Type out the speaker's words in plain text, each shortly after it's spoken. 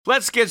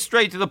Let's get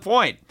straight to the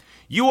point.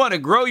 You want to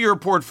grow your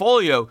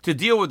portfolio to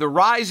deal with the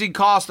rising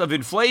cost of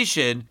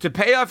inflation, to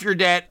pay off your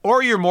debt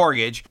or your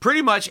mortgage,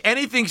 pretty much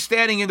anything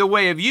standing in the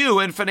way of you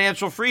and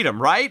financial freedom,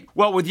 right?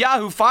 Well, with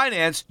Yahoo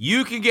Finance,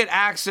 you can get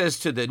access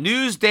to the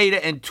news,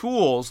 data, and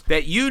tools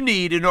that you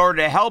need in order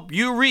to help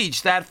you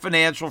reach that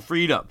financial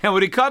freedom. And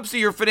when it comes to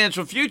your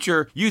financial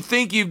future, you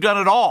think you've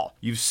done it all.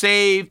 You've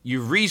saved,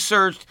 you've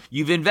researched,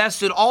 you've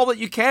invested all that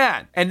you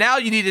can. And now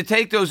you need to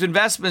take those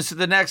investments to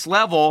the next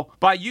level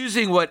by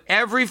using what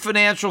every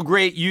financial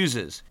great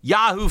uses.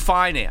 Yahoo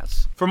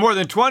Finance. For more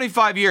than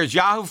 25 years,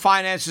 Yahoo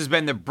Finance has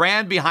been the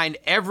brand behind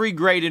every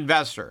great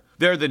investor.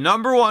 They're the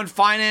 #1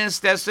 finance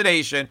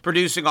destination,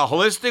 producing a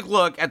holistic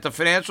look at the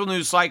financial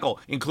news cycle,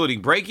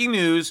 including breaking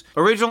news,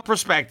 original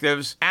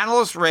perspectives,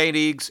 analyst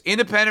ratings,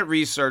 independent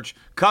research,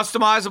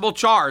 customizable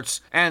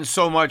charts, and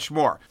so much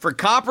more. For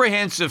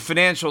comprehensive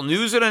financial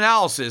news and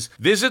analysis,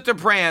 visit the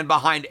brand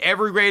behind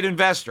every great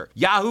investor,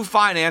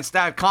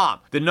 yahoofinance.com,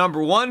 the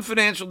 #1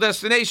 financial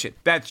destination.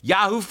 That's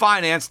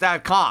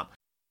yahoofinance.com.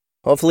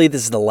 Hopefully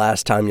this is the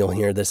last time you'll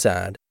hear this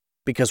ad.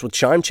 Because with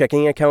Chime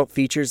checking account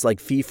features like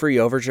fee-free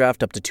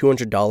overdraft up to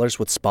 $200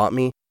 with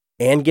SpotMe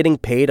and getting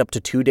paid up to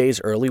 2 days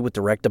early with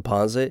direct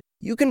deposit,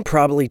 you can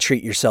probably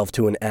treat yourself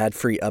to an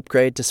ad-free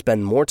upgrade to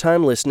spend more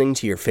time listening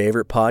to your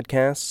favorite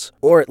podcasts,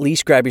 or at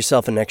least grab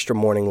yourself an extra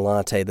morning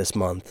latte this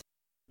month.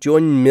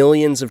 Join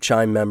millions of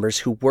Chime members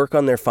who work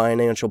on their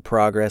financial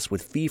progress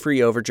with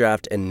fee-free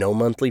overdraft and no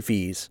monthly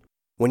fees.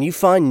 When you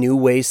find new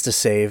ways to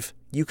save,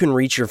 you can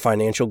reach your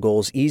financial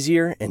goals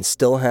easier and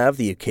still have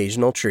the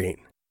occasional treat.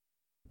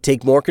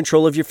 Take more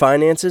control of your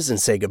finances and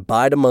say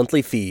goodbye to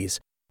monthly fees.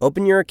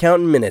 Open your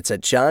account in minutes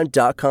at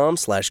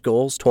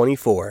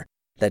chime.com/goals24.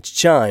 That's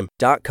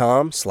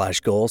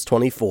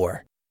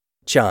chime.com/goals24.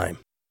 Chime.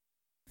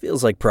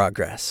 Feels like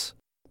progress.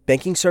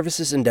 Banking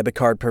services and debit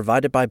card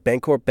provided by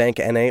Bancorp Bank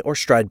N.A. or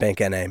Stride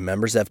Bank N.A.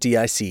 Members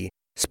FDIC.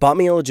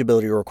 SpotMe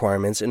eligibility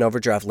requirements and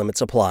overdraft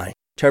limits apply.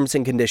 Terms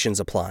and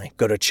conditions apply.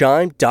 Go to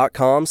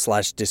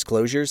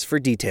chime.com/disclosures for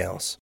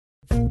details.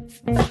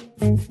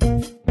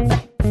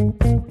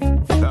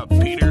 The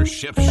Peter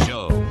Schiff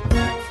Show.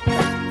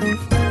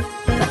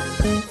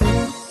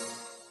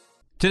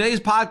 Today's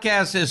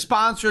podcast is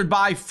sponsored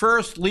by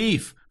First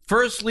Leaf.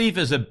 First Leaf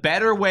is a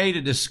better way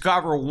to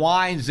discover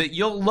wines that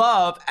you'll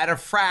love at a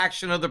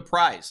fraction of the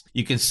price.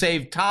 You can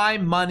save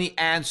time, money,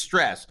 and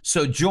stress.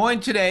 So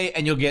join today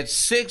and you'll get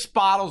 6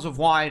 bottles of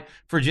wine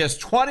for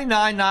just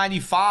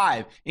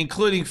 $29.95,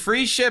 including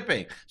free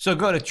shipping. So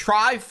go to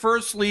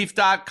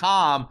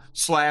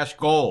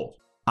tryfirstleaf.com/gold.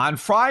 On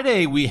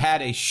Friday, we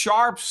had a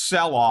sharp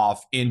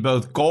sell-off in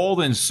both gold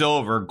and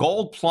silver.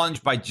 Gold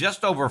plunged by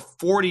just over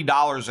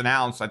 $40 an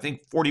ounce, I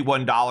think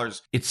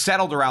 $41. It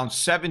settled around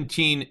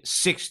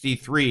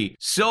 $17.63.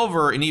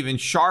 Silver, an even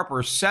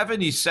sharper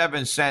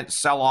 77-cent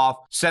sell-off,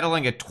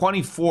 settling at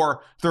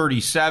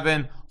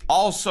 $24.37.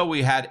 Also,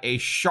 we had a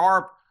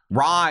sharp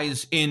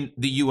rise in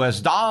the U.S.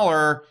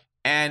 dollar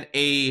and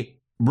a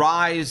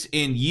rise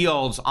in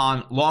yields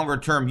on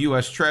longer-term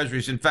U.S.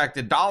 Treasuries. In fact,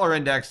 the dollar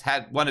index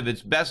had one of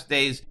its best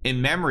days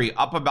in memory,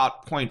 up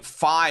about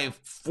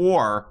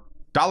 0.54.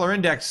 Dollar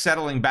index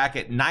settling back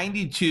at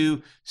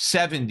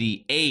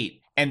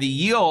 92.78. And the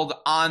yield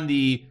on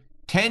the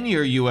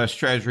 10-year U.S.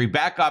 Treasury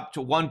back up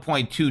to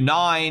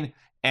 1.29,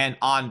 and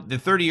on the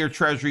 30-year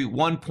Treasury,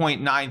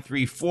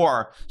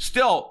 1.934.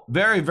 Still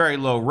very, very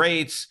low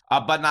rates,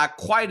 but not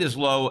quite as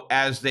low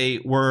as they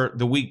were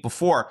the week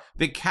before.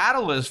 The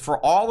catalyst for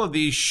all of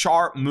these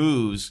sharp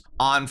moves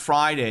on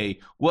Friday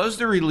was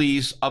the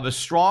release of a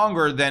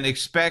stronger than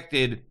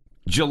expected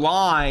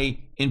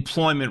July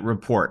employment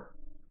report.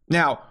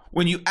 Now,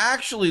 when you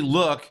actually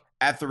look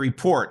at the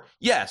report,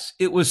 yes,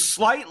 it was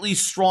slightly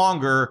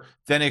stronger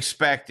than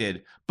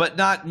expected, but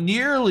not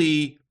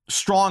nearly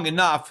strong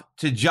enough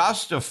to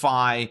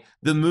justify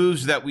the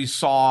moves that we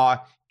saw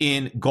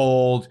in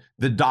gold,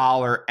 the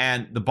dollar,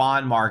 and the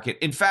bond market.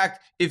 In fact,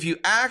 if you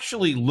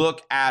actually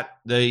look at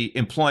the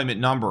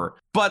employment number,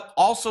 but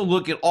also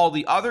look at all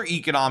the other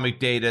economic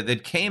data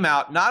that came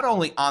out not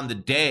only on the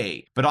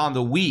day, but on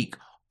the week,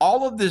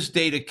 all of this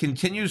data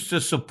continues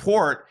to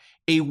support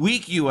a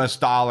weak U.S.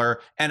 dollar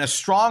and a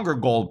stronger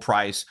gold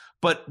price,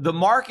 but the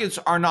markets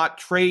are not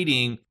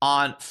trading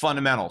on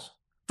fundamentals.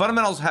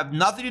 Fundamentals have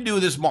nothing to do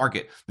with this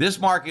market. This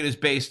market is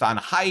based on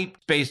hype,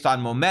 based on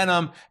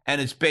momentum,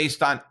 and it's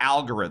based on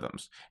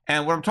algorithms.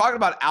 And when I'm talking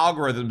about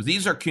algorithms,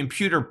 these are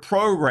computer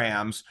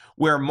programs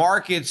where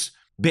markets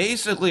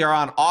basically are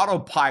on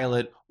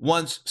autopilot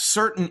once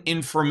certain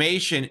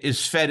information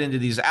is fed into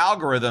these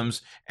algorithms,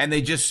 and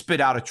they just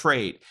spit out a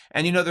trade.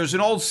 And you know, there's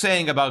an old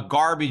saying about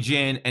garbage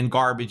in and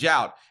garbage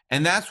out.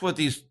 And that's what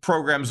these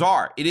programs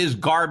are. It is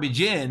garbage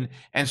in.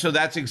 And so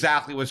that's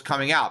exactly what's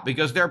coming out,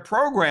 because they're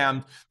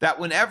programmed that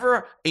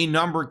whenever a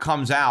number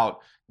comes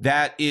out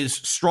that is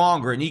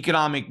stronger, an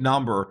economic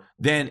number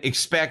than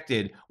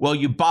expected, well,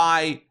 you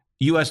buy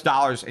US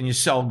dollars and you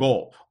sell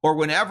gold. Or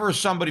whenever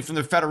somebody from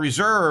the Federal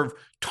Reserve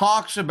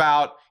talks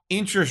about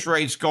interest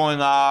rates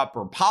going up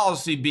or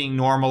policy being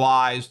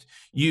normalized,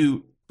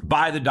 you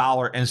buy the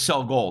dollar and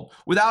sell gold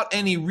without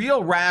any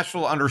real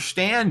rational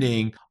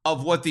understanding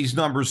of what these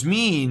numbers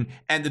mean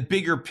and the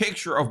bigger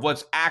picture of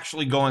what's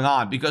actually going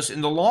on. Because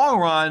in the long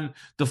run,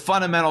 the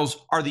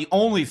fundamentals are the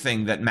only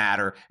thing that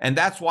matter. And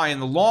that's why in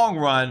the long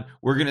run,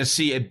 we're going to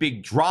see a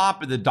big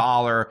drop in the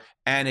dollar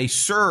and a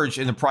surge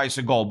in the price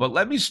of gold. But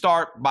let me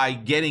start by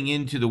getting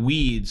into the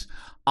weeds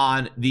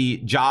on the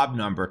job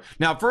number.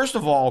 Now, first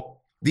of all,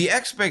 the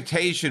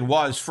expectation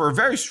was for a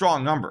very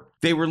strong number.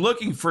 They were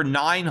looking for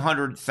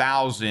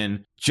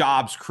 900,000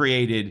 jobs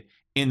created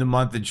in the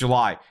month of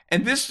July.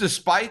 And this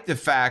despite the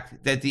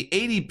fact that the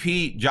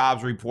ADP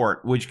jobs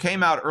report, which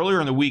came out earlier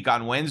in the week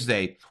on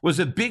Wednesday, was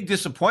a big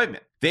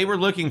disappointment. They were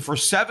looking for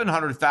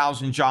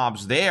 700,000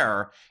 jobs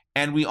there,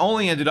 and we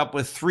only ended up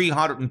with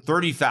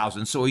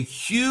 330,000. So a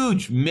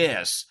huge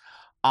miss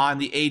on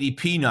the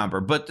ADP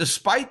number. But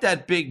despite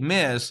that big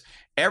miss,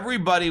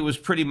 everybody was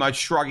pretty much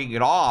shrugging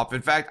it off.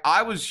 In fact,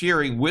 I was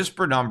hearing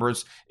whisper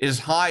numbers as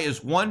high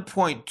as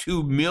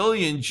 1.2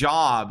 million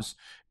jobs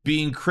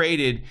being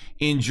created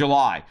in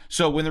July.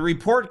 So when the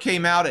report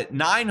came out at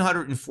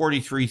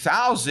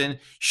 943,000,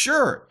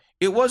 sure,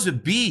 it was a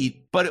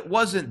beat, but it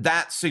wasn't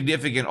that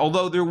significant,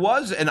 although there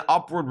was an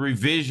upward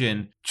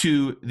revision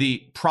to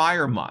the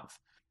prior month.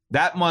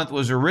 That month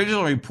was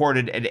originally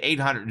reported at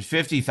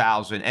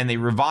 850,000, and they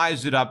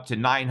revised it up to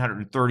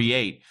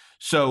 938.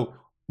 So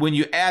when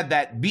you add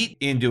that beat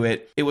into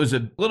it, it was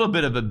a little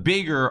bit of a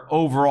bigger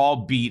overall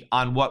beat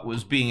on what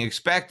was being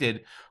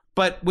expected.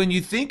 But when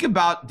you think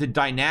about the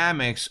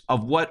dynamics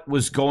of what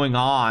was going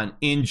on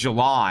in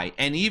July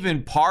and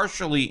even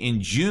partially in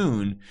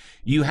June,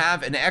 you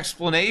have an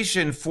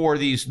explanation for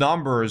these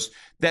numbers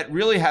that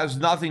really has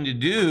nothing to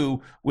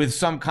do with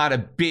some kind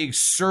of big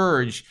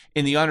surge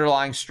in the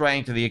underlying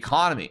strength of the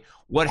economy.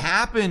 What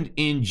happened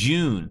in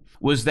June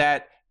was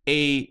that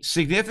a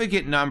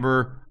significant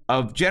number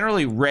of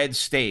generally red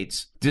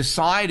states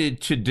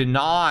decided to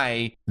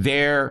deny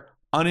their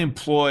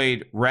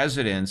unemployed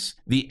residents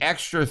the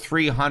extra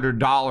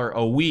 $300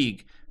 a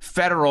week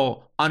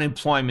federal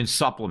unemployment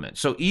supplement.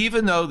 So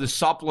even though the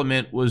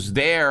supplement was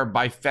there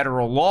by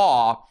federal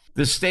law,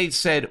 the state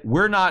said,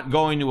 we're not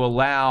going to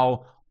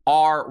allow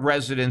our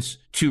residents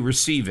to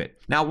receive it.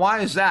 Now, why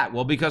is that?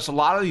 Well, because a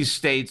lot of these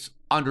states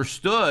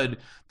understood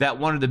that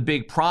one of the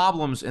big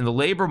problems in the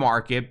labor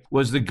market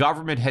was the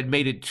government had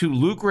made it too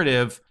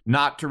lucrative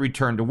not to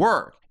return to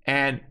work.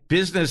 And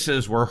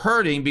businesses were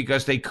hurting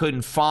because they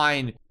couldn't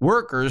find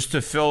workers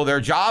to fill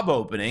their job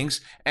openings.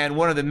 And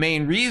one of the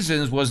main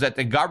reasons was that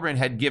the government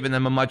had given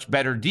them a much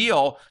better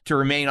deal to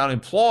remain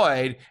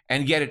unemployed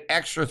and get an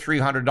extra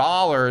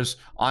 $300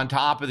 on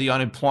top of the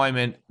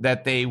unemployment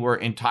that they were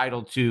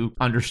entitled to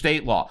under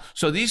state law.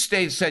 So these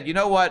states said, you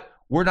know what?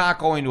 We're not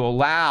going to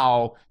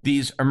allow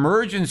these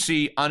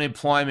emergency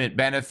unemployment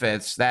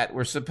benefits that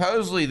were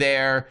supposedly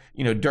there,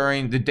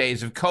 during the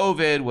days of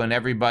COVID when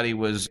everybody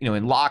was,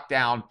 in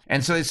lockdown.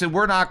 And so they said,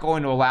 we're not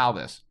going to allow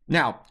this.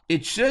 Now,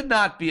 it should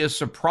not be a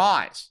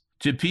surprise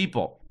to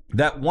people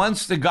that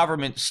once the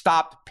government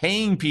stopped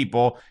paying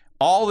people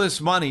all this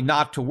money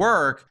not to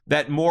work,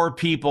 that more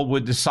people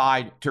would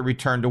decide to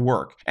return to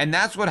work. And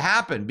that's what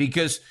happened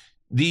because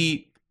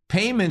the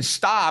payments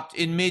stopped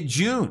in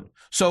mid-June.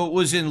 So it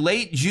was in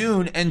late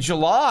June and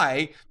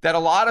July that a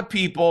lot of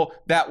people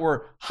that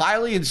were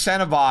highly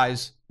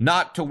incentivized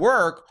not to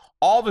work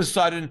all of a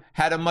sudden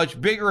had a much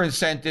bigger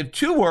incentive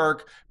to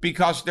work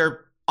because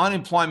their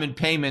unemployment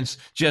payments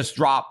just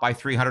dropped by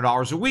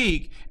 $300 a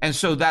week. And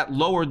so that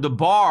lowered the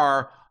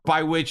bar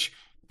by which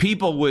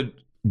people would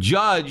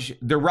judge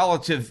the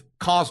relative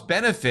cost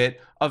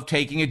benefit of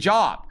taking a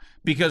job.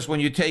 Because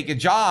when you take a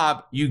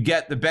job, you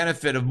get the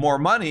benefit of more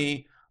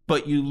money,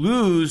 but you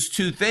lose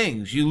two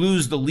things. You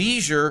lose the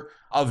leisure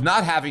of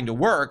not having to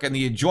work and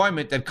the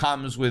enjoyment that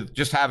comes with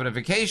just having a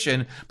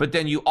vacation, but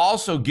then you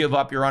also give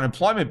up your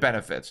unemployment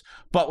benefits.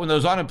 But when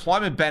those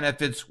unemployment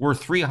benefits were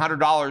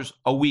 $300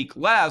 a week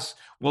less,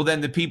 well,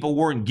 then the people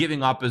weren't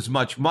giving up as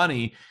much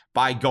money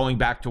by going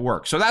back to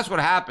work. So that's what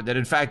happened. And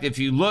in fact, if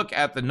you look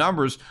at the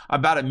numbers,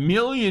 about 1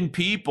 million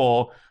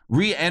people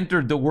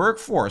re-entered the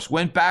workforce,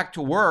 went back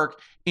to work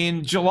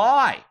in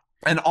July.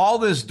 And all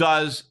this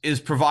does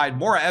is provide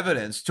more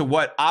evidence to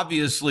what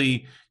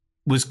obviously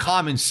was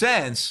common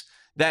sense,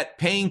 that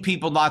paying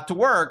people not to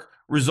work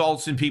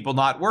results in people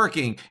not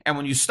working. And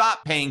when you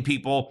stop paying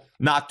people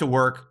not to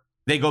work,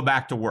 they go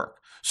back to work.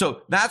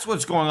 So that's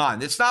what's going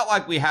on. It's not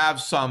like we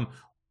have some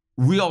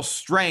real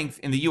strength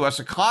in the U.S.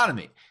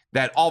 economy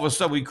that all of a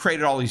sudden we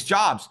created all these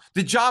jobs.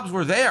 The jobs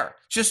were there,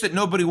 just that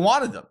nobody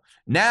wanted them.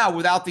 Now,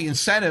 without the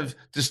incentive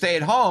to stay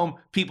at home,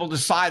 people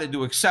decided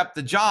to accept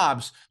the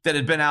jobs that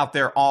had been out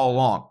there all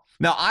along.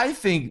 Now, I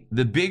think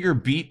the bigger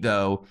beat,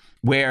 though,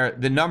 where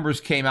the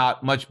numbers came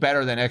out much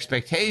better than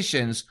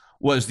expectations,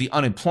 was the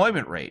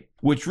unemployment rate,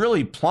 which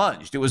really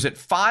plunged. It was at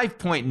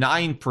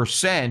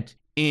 5.9%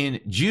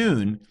 in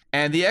June,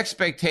 and the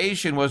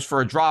expectation was for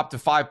a drop to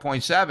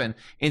 5.7.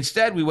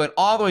 Instead, we went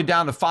all the way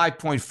down to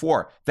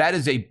 5.4. That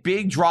is a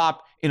big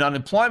drop in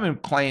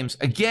unemployment claims,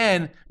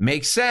 again,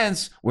 makes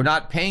sense. We're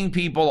not paying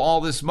people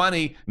all this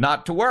money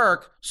not to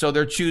work, so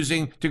they're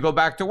choosing to go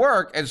back to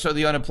work. And so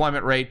the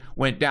unemployment rate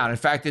went down. In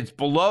fact, it's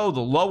below the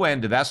low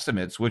end of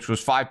estimates, which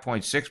was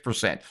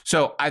 5.6%.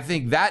 So I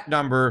think that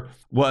number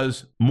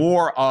was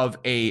more of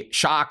a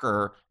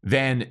shocker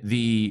than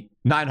the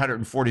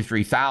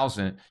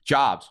 943,000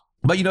 jobs.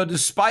 But,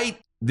 despite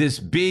this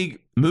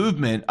big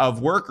movement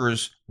of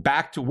workers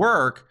back to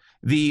work,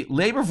 the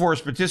labor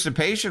force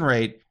participation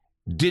rate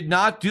did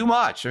not do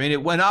much. I mean,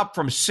 it went up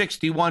from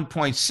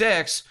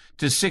 61.6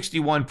 to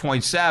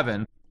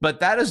 61.7, but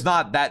that is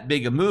not that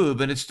big a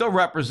move, and it still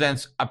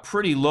represents a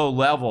pretty low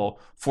level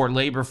for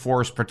labor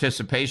force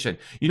participation.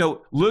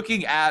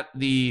 Looking at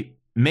the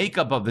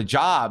makeup of the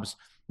jobs,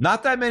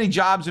 not that many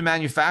jobs in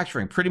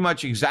manufacturing, pretty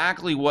much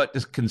exactly what the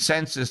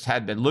consensus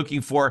had been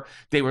looking for.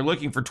 They were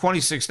looking for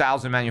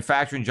 26,000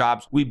 manufacturing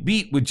jobs. We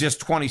beat with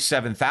just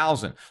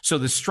 27,000. So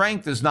the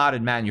strength is not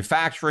in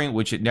manufacturing,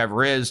 which it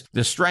never is.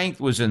 The strength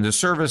was in the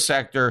service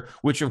sector,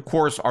 which of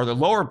course are the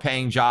lower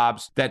paying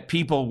jobs that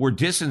people were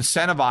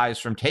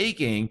disincentivized from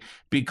taking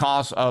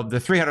because of the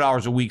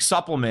 $300 a week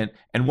supplement.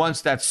 And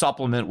once that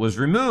supplement was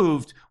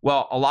removed,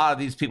 well, a lot of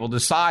these people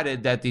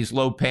decided that these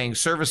low-paying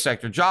service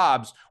sector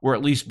jobs were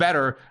at least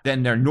better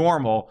than their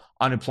normal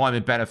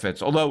unemployment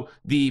benefits. Although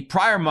the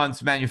prior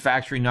month's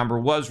manufacturing number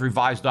was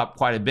revised up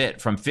quite a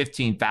bit from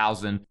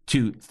 15,000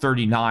 to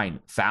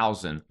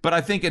 39,000. But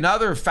I think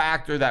another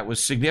factor that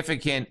was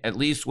significant, at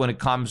least when it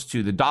comes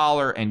to the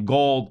dollar and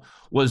gold,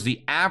 was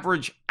the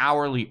average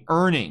hourly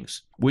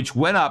earnings, which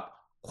went up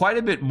quite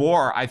a bit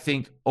more, I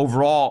think,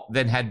 overall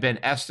than had been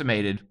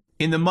estimated.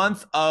 In the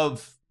month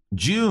of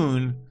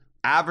June,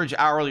 average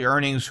hourly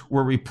earnings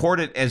were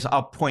reported as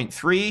up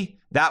 0.3.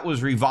 That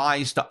was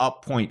revised to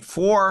up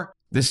 0.4.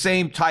 The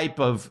same type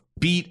of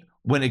beat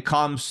when it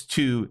comes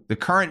to the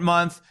current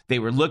month. They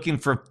were looking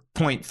for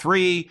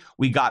 0.3.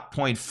 We got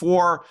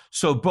 0.4.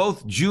 So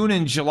both June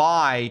and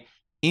July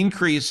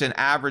increase in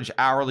average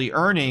hourly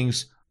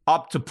earnings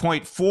up to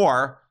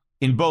 0.4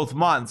 in both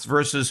months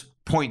versus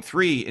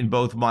 0.3 in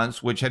both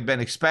months, which had been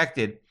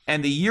expected.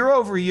 And the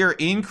year-over-year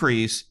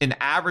increase in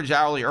average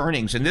hourly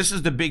earnings, and this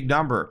is the big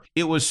number,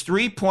 it was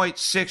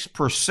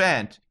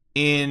 3.6%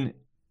 in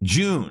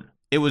June.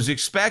 It was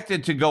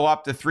expected to go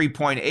up to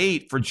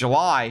 3.8 for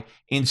July.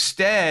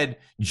 Instead,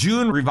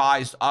 June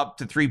revised up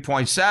to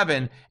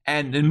 3.7.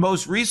 And the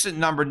most recent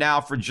number now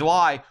for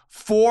July,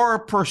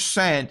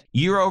 4%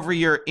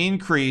 year-over-year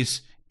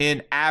increase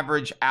in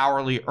average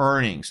hourly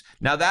earnings.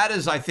 Now, that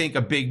is, I think,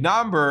 a big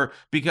number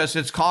because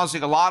it's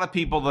causing a lot of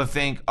people to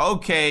think,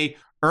 okay,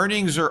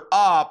 earnings are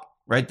up,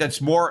 right?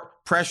 That's more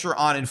pressure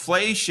on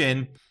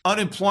inflation.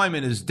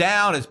 Unemployment is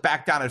down. It's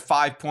back down at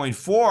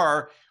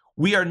 5.4.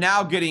 We are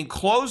now getting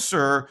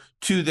closer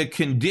to the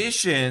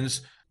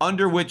conditions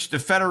under which the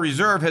Federal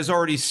Reserve has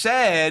already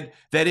said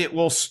that it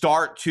will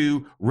start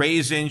to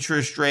raise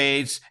interest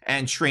rates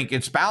and shrink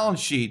its balance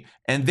sheet.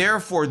 And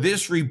therefore,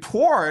 this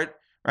report,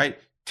 right,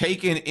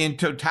 taken in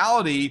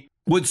totality,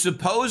 would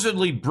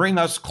supposedly bring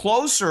us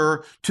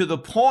closer to the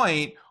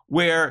point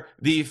where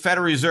the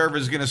Federal Reserve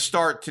is going to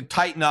start to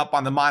tighten up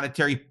on the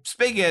monetary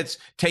spigots,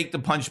 take the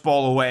punch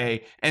bowl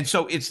away. And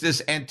so it's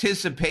this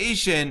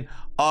anticipation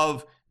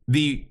of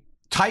the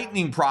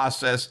tightening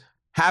process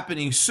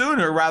happening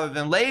sooner rather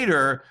than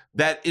later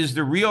that is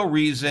the real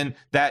reason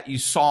that you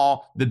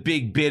saw the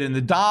big bid in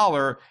the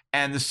dollar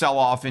and the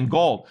sell-off in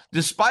gold,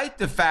 despite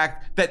the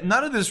fact that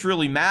none of this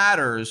really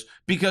matters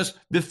because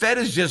the Fed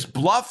is just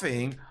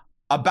bluffing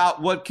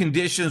about what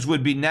conditions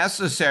would be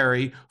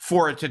necessary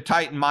for it to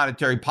tighten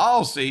monetary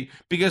policy,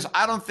 because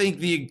I don't think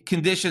the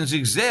conditions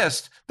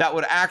exist that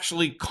would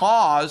actually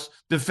cause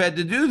the Fed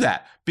to do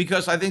that.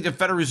 Because I think the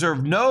Federal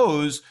Reserve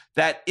knows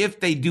that if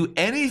they do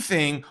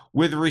anything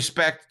with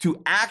respect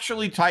to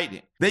actually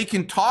tightening, they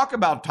can talk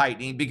about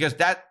tightening because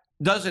that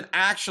doesn't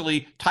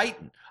actually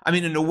tighten. I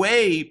mean, in a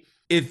way,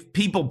 if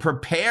people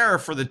prepare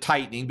for the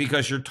tightening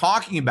because you're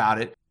talking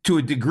about it, to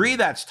a degree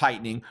that's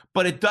tightening,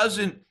 but it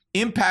doesn't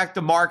impact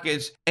the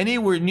markets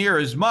anywhere near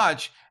as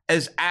much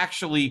as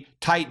actually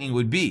tightening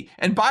would be.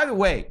 And by the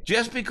way,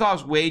 just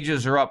because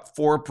wages are up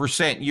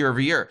 4% year over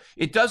year,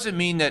 it doesn't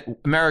mean that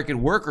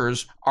American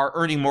workers are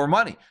earning more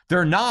money.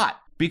 They're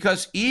not,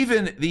 because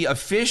even the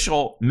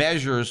official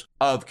measures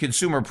of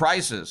consumer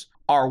prices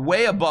are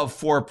way above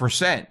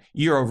 4%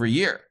 year over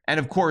year. And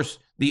of course,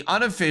 the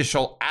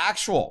unofficial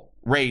actual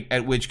rate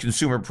at which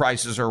consumer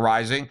prices are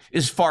rising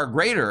is far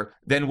greater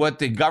than what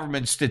the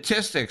government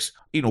statistics,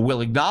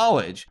 will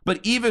acknowledge.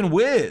 But even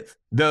with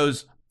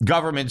those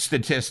government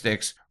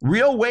statistics,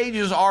 real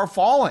wages are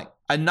falling.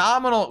 A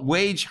nominal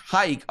wage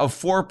hike of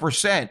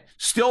 4%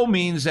 still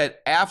means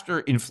that after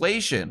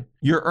inflation,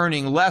 you're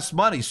earning less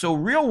money. So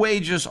real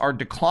wages are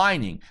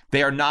declining.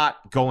 They are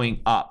not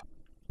going up.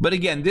 But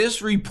again,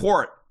 this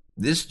report,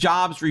 this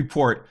jobs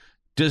report,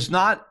 does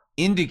not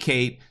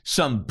indicate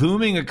some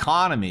booming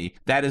economy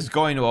that is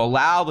going to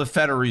allow the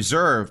Federal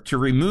Reserve to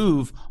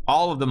remove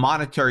all of the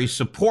monetary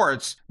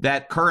supports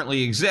that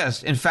currently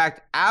exist. In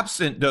fact,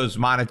 absent those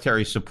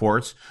monetary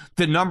supports,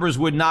 the numbers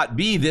would not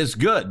be this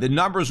good. The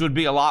numbers would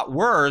be a lot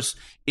worse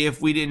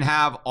if we didn't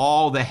have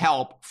all the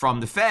help from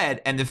the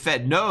Fed. And the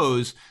Fed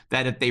knows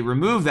that if they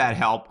remove that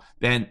help,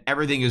 then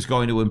everything is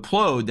going to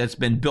implode that's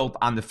been built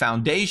on the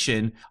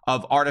foundation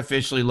of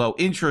artificially low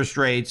interest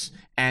rates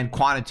and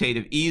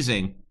quantitative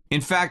easing.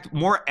 In fact,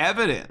 more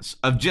evidence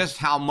of just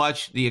how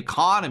much the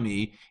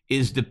economy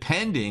is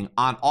depending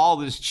on all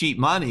this cheap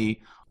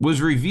money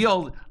was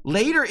revealed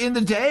later in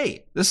the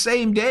day. The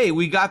same day,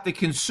 we got the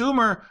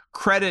consumer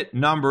credit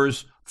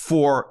numbers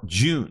for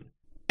June.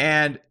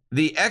 And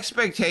the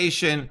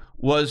expectation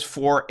was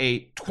for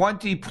a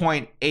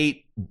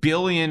 $20.8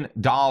 billion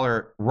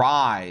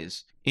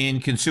rise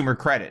in consumer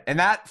credit. And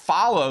that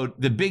followed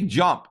the big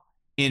jump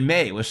in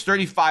May. It was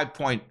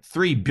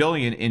 $35.3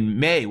 billion in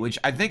May, which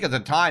I think at the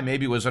time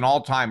maybe was an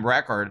all-time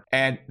record.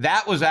 And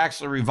that was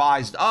actually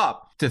revised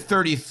up to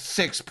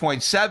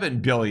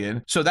 $36.7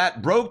 billion. So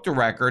that broke the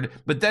record.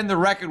 But then the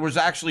record was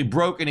actually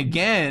broken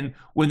again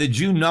when the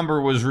June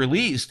number was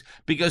released,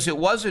 because it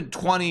wasn't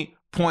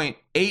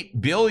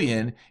 $20.8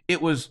 billion.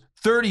 It was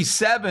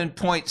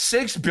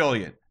 $37.6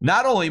 billion.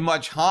 Not only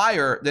much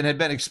higher than had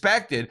been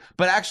expected,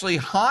 but actually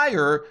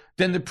higher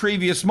than the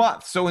previous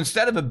month. So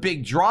instead of a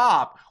big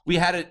drop, we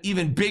had an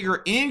even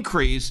bigger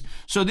increase.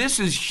 So this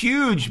is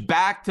huge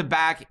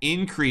back-to-back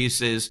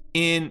increases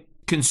in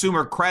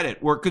consumer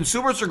credit, where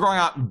consumers are going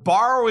out and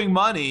borrowing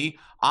money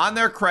on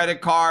their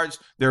credit cards.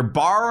 They're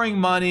borrowing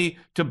money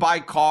to buy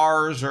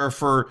cars or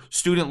for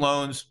student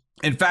loans.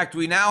 In fact,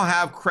 we now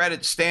have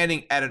credit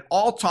standing at an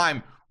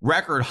all-time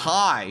record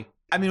high.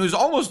 I mean, it was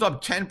almost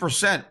up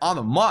 10% on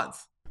the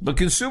month. But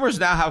consumers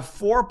now have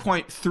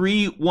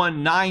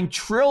 $4.319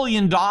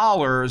 trillion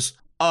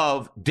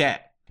of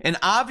debt. And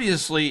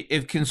obviously,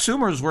 if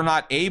consumers were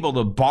not able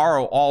to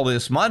borrow all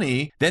this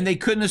money, then they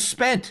couldn't have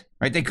spent,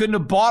 right? They couldn't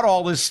have bought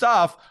all this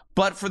stuff,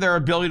 but for their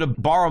ability to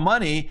borrow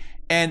money.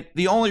 And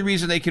the only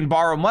reason they can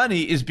borrow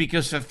money is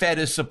because the Fed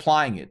is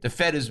supplying it. The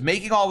Fed is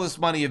making all this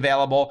money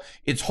available.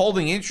 It's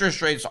holding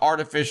interest rates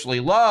artificially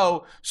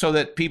low so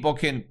that people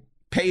can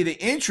pay the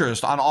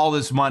interest on all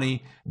this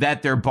money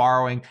that they're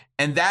borrowing.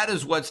 And that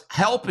is what's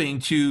helping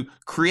to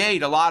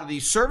create a lot of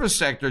these service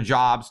sector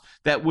jobs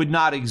that would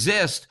not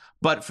exist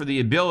but for the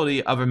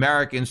ability of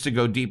Americans to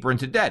go deeper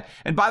into debt.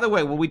 And by the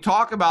way, when we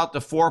talk about the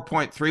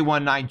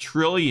 $4.319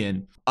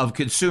 trillion of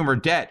consumer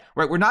debt,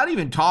 right, we're not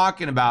even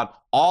talking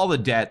about all the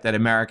debt that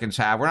Americans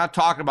have. We're not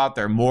talking about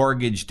their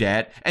mortgage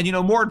debt. And,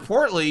 more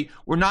importantly,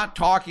 we're not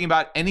talking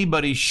about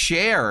anybody's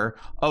share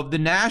of the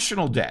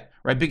national debt,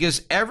 right?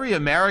 Because every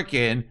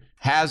American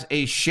has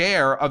a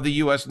share of the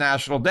U.S.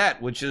 national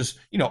debt, which is,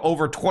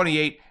 over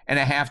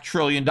 $28.5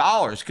 trillion,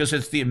 because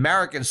it's the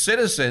American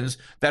citizens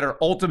that are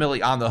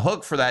ultimately on the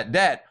hook for that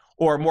debt,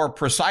 or more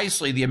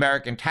precisely, the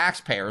American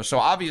taxpayer. So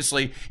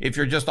obviously, if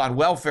you're just on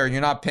welfare and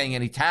you're not paying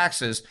any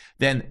taxes,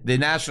 then the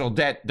national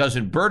debt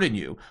doesn't burden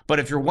you. But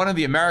if you're one of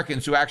the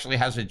Americans who actually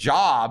has a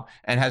job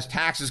and has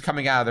taxes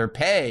coming out of their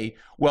pay,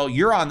 well,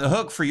 you're on the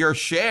hook for your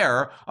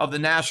share of the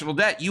national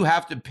debt. You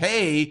have to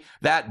pay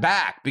that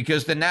back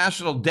because the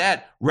national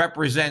debt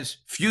represents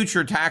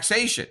future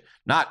taxation,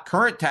 not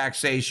current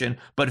taxation,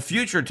 but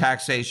future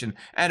taxation.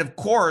 And of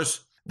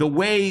course, the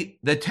way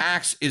the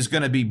tax is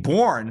going to be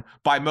borne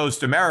by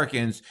most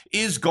Americans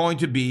is going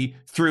to be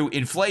through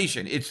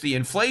inflation. It's the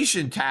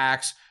inflation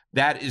tax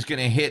that is going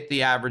to hit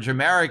the average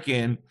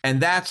American,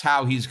 and that's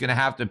how he's going to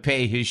have to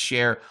pay his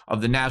share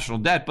of the national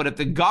debt. But if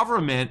the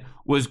government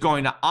was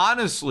going to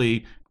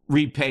honestly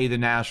repay the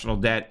national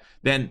debt,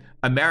 then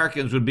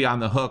Americans would be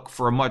on the hook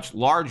for a much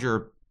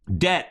larger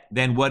debt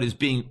than what is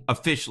being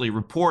officially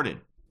reported.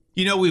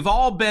 We've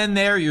all been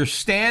there. You're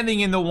standing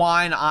in the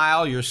wine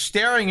aisle. You're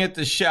staring at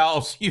the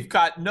shelves. You've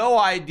got no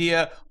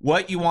idea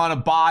what you want to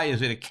buy.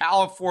 Is it a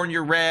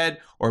California red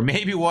or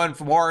maybe one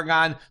from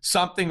Oregon,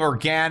 something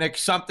organic,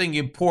 something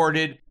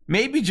imported?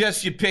 Maybe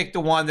just you pick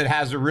the one that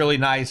has a really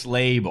nice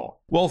label.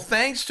 Well,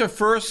 thanks to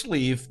First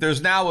Leaf,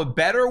 there's now a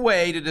better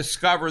way to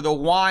discover the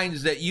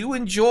wines that you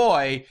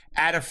enjoy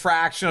at a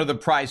fraction of the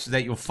prices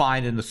that you'll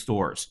find in the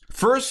stores.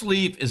 First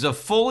Leaf is a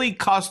fully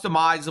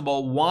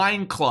customizable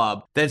wine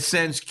club that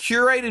sends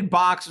curated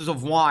boxes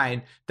of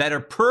wine that are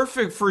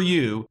perfect for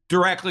you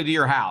directly to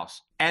your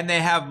house. And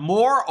they have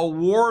more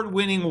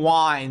award-winning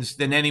wines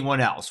than anyone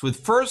else.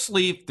 With First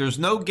Leaf, there's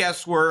no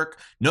guesswork,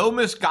 no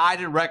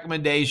misguided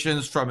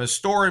recommendations from a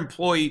store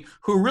employee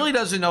who really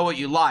doesn't know what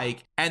you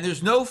like, and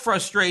there's no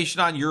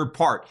frustration on your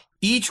part.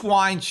 Each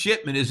wine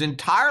shipment is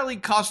entirely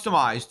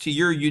customized to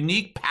your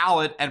unique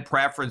palate and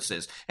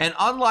preferences. And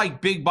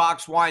unlike big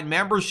box wine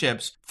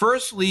memberships,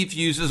 First Leaf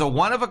uses a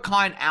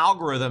one-of-a-kind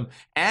algorithm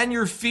and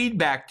your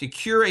feedback to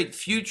curate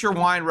future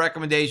wine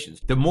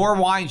recommendations. The more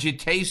wines you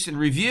taste and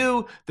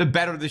review, the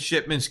better the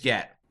shipments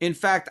get. In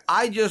fact,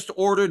 I just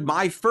ordered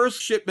my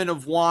first shipment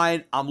of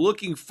wine. I'm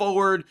looking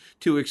forward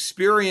to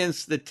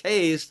experience the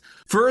taste.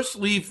 First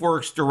Leaf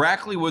works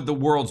directly with the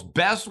world's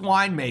best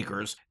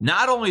winemakers,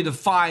 not only to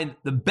find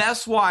the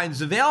best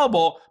wines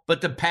available, but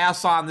to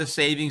pass on the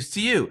savings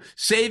to you.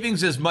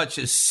 Savings as much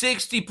as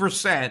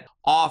 60%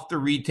 off the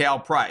retail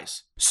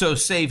price. So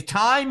save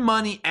time,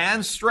 money,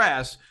 and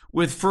stress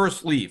with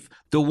First Leaf,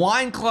 the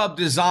wine club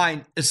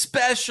designed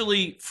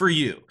especially for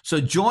you. So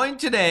join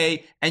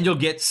today and you'll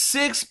get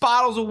 6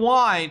 bottles of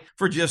wine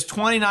for just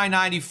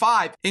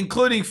 $29.95,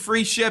 including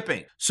free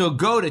shipping. So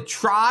go to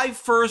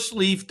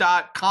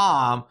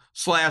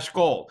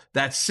tryfirstleaf.com/gold.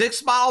 That's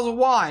 6 bottles of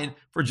wine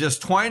for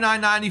just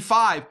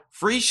 $29.95,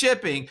 free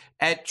shipping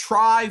at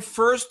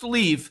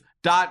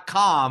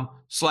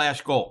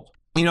tryfirstleaf.com/gold.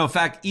 You know, in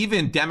fact,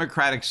 even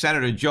Democratic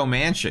Senator Joe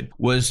Manchin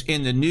was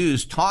in the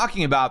news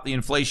talking about the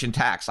inflation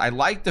tax. I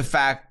like the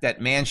fact that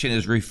Manchin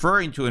is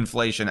referring to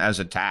inflation as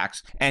a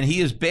tax, and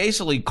he is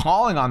basically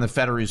calling on the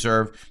Federal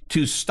Reserve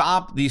to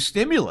stop the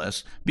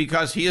stimulus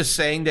because he is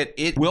saying that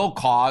it will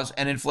cause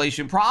an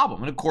inflation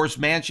problem. And of course,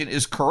 Manchin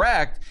is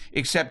correct,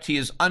 except he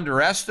is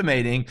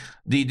underestimating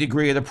the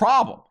degree of the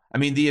problem. I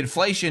mean, the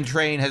inflation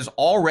train has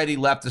already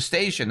left the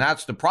station.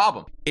 That's the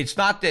problem. It's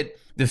not that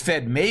the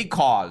Fed may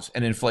cause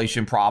an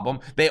inflation problem.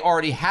 They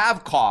already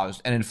have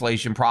caused an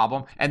inflation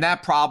problem, and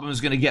that problem is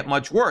going to get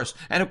much worse.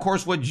 And of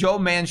course, what Joe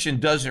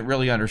Manchin doesn't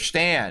really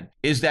understand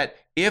is that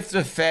if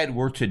the Fed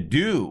were to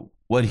do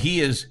what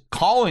he is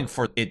calling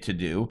for it to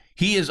do,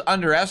 he is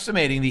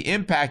underestimating the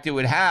impact it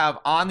would have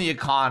on the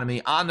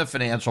economy, on the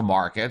financial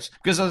markets.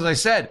 Because as I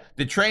said,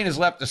 the train has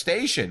left the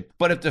station.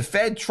 But if the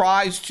Fed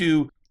tries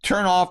to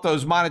turn off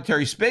those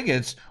monetary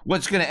spigots,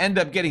 what's going to end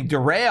up getting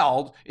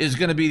derailed is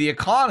going to be the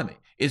economy.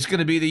 It's going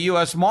to be the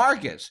U.S.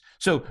 markets.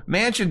 So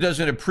Manchin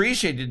doesn't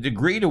appreciate the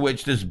degree to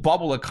which this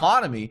bubble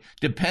economy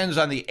depends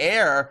on the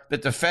air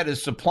that the Fed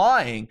is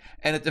supplying.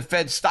 And if the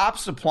Fed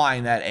stops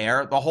supplying that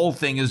air, the whole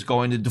thing is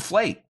going to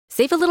deflate.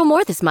 Save a little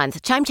more this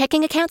month. Chime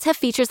checking accounts have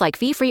features like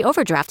fee-free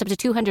overdraft up to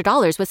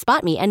 $200 with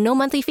SpotMe and no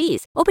monthly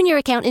fees. Open your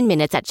account in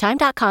minutes at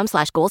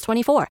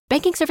chime.com/goals24.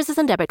 Banking services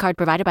and debit card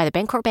provided by the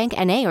Bancorp Bank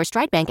N.A. or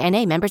Stride Bank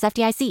N.A. members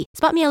FDIC.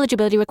 SpotMe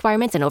eligibility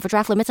requirements and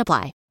overdraft limits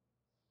apply.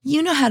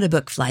 You know how to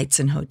book flights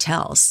and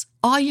hotels.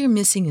 All you're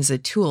missing is a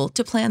tool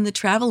to plan the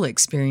travel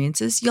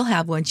experiences you'll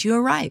have once you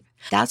arrive.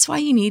 That's why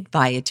you need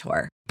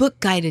Viator.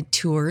 Book guided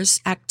tours,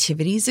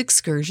 activities,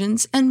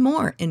 excursions, and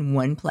more in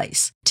one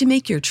place to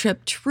make your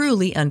trip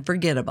truly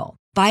unforgettable.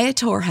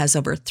 Viator has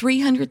over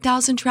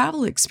 300,000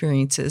 travel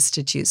experiences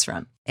to choose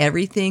from.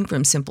 Everything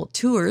from simple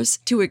tours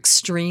to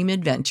extreme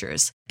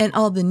adventures and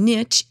all the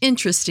niche,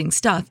 interesting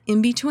stuff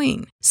in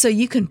between. So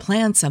you can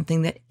plan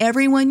something that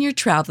everyone you're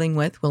traveling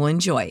with will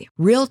enjoy.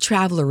 Real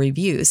traveler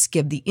reviews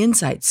give the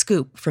inside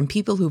scoop from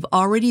people who've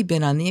already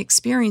been on the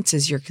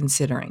experiences you're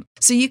considering.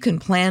 So you can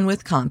plan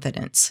with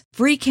confidence.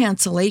 Free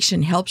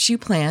cancellation helps you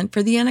plan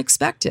for the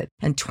unexpected.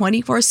 And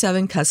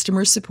 24/7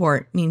 customer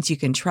support means you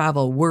can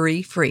travel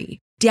worry-free.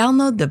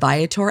 Download the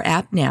Viator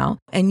app now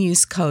and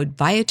use code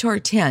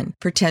Viator10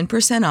 for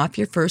 10% off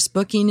your first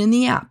booking in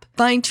the app.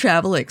 Find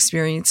travel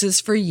experiences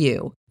for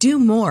you. Do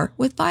more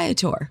with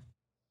Viator.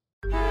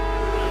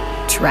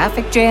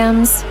 Traffic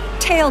jams,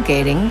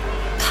 tailgating,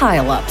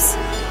 pileups.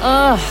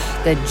 Ugh,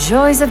 the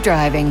joys of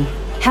driving.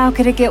 How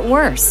could it get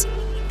worse?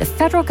 The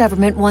federal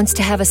government wants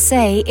to have a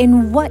say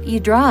in what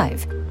you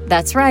drive.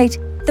 That's right.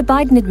 The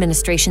Biden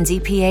administration's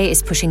EPA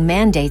is pushing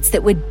mandates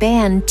that would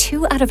ban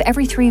 2 out of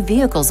every 3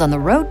 vehicles on the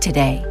road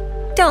today.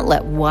 Don't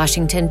let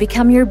Washington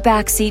become your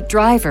backseat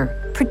driver.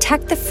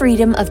 Protect the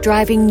freedom of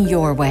driving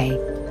your way.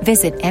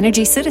 Visit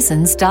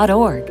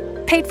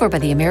EnergyCitizens.org. Paid for by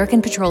the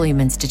American Petroleum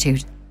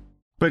Institute.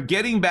 But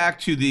getting back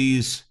to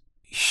these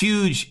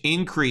huge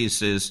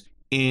increases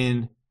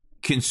in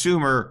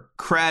consumer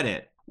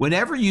credit,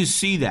 whenever you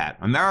see that,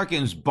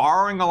 Americans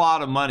borrowing a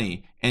lot of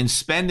money and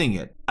spending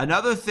it,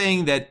 another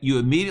thing that you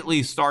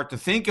immediately start to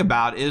think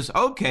about is,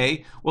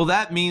 okay, well,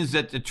 that means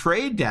that the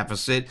trade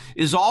deficit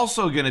is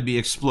also going to be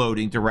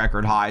exploding to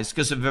record highs,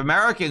 because if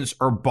Americans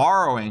are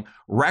borrowing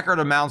record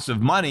amounts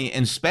of money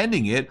and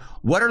spending it,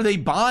 what are they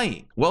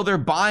buying? Well, they're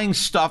buying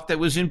stuff that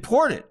was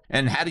imported.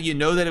 And how do you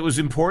know that it was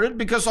imported?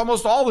 Because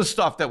almost all the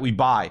stuff that we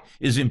buy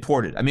is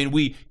imported. I mean,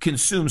 we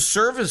consume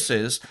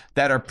services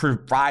that are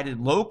provided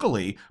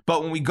locally,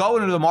 but when we go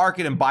into the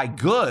market and buy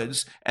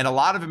goods, and a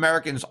lot of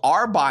Americans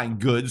are buying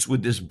goods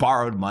with this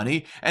borrowed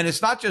money, and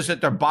it's not just that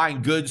they're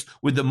buying goods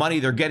with the money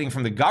they're getting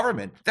from the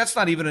government. That's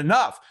not even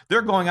enough.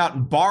 They're going out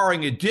and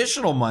borrowing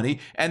additional money,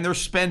 and they're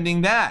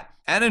spending that.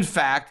 And in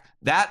fact,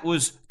 that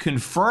was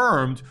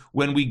confirmed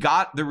when we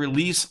got the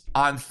release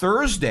on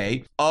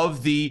Thursday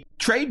of the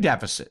trade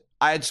deficit.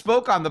 I had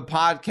spoke on the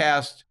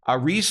podcast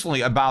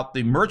recently about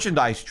the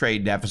merchandise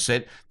trade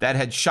deficit that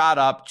had shot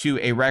up to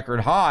a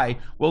record high.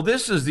 Well,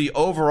 this is the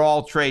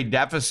overall trade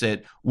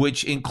deficit,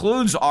 which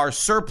includes our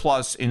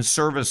surplus in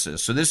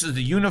services. So this is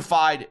the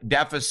unified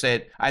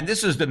deficit, and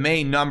this is the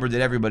main number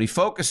that everybody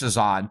focuses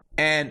on.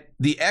 And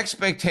the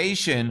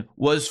expectation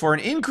was for an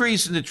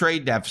increase in the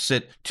trade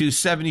deficit to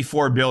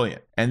 $74 billion.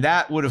 And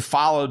that would have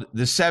followed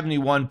the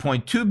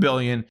 $71.2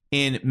 billion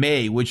in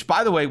May, which,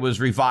 by the way, was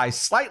revised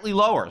slightly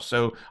lower.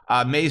 So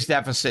May's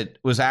deficit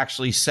was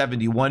actually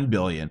 $71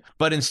 billion.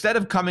 But instead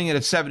of coming in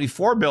at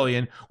 $74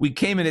 billion, we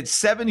came in at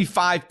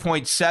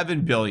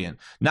 $75.7 billion.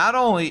 Not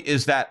only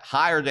is that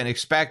higher than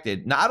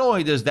expected, not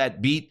only does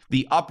that beat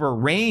the upper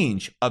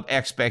range of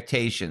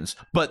expectations,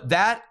 but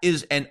that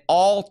is an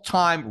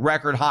all-time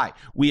record high.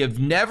 We have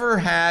never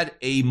had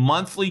a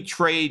monthly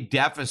trade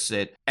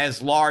deficit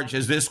as large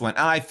as this one.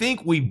 And I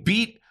think we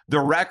beat the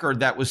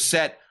record that was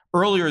set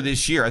earlier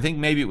this year. I think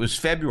maybe it was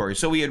February.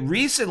 So we had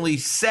recently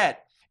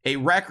set a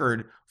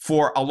record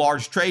for a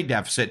large trade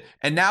deficit,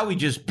 and now we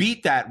just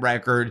beat that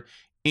record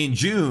in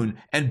June.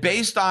 And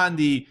based on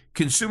the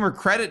consumer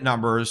credit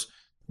numbers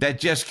that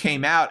just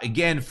came out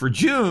again for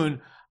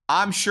June,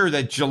 I'm sure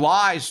that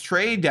July's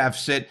trade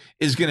deficit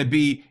is going to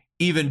be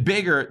even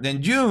bigger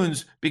than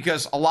June's,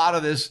 because a lot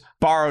of this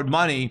borrowed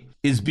money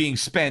is being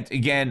spent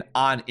again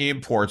on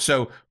imports.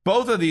 So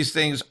both of these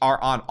things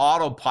are on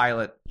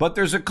autopilot. But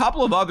there's a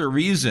couple of other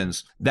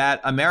reasons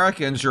that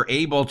Americans are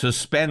able to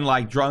spend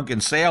like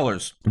drunken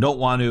sailors. Don't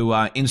want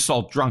to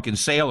insult drunken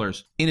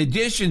sailors. In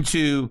addition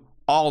to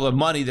all the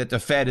money that the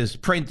Fed is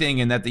printing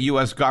and that the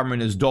U.S.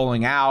 government is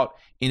doling out,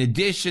 in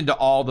addition to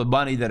all the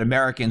money that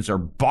Americans are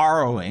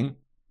borrowing,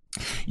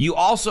 you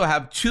also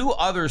have two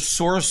other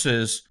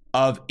sources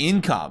of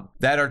income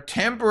that are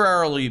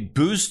temporarily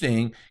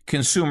boosting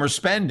consumer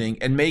spending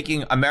and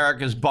making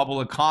America's bubble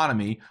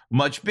economy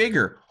much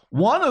bigger.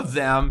 One of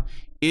them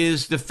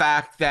is the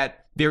fact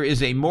that there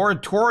is a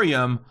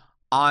moratorium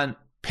on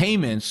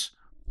payments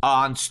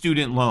on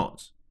student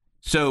loans.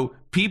 So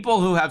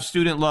people who have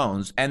student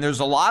loans, and there's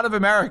a lot of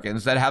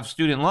Americans that have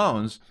student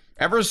loans,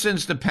 ever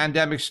since the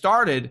pandemic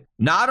started,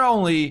 not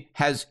only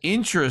has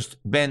interest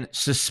been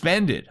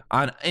suspended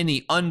on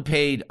any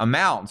unpaid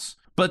amounts,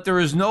 but there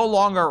is no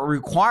longer a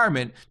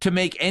requirement to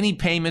make any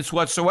payments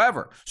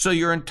whatsoever. So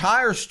your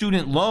entire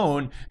student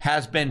loan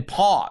has been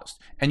paused,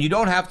 and you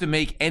don't have to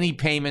make any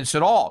payments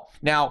at all.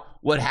 Now,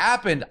 what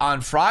happened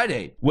on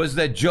Friday was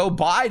that Joe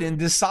Biden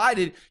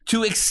decided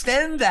to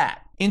extend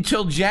that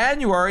until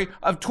January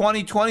of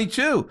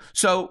 2022.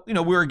 So, we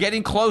were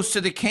getting close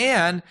to the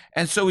can,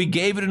 and so we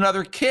gave it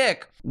another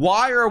kick.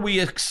 Why are we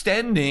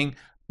extending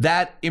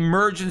that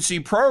emergency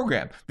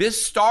program?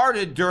 This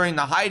started during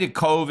the height of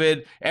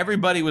COVID.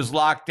 Everybody was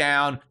locked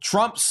down.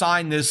 Trump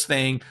signed this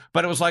thing,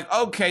 but it was like,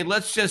 okay,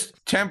 let's just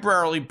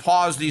temporarily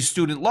pause these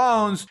student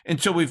loans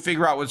until we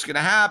figure out what's going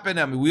to happen.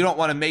 I mean, we don't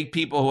want to make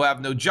people who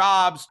have no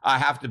jobs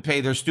have to pay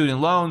their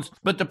student loans.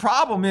 But the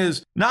problem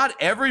is, not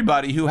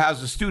everybody who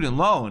has a student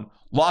loan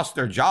lost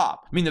their job.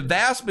 I mean, the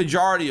vast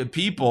majority of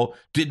people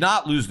did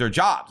not lose their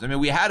jobs. I mean,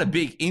 we had a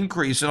big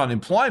increase in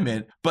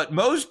unemployment, but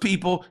most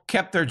people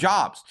kept their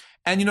jobs.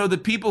 And the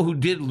people who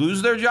did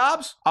lose their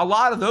jobs, a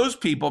lot of those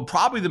people,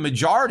 probably the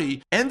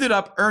majority, ended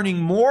up earning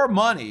more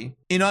money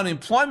in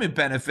unemployment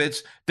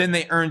benefits than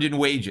they earned in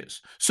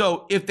wages.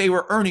 So if they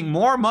were earning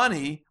more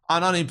money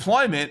on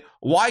unemployment,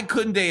 why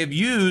couldn't they have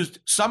used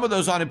some of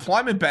those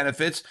unemployment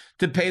benefits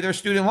to pay their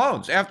student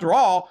loans? After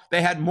all,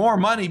 they had more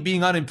money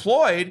being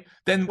unemployed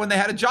than when they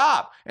had a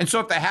job. And so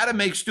if they had to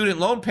make student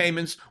loan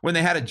payments when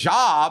they had a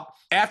job,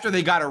 after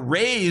they got a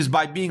raise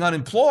by being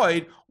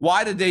unemployed,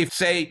 why did they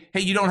say,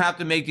 hey, you don't have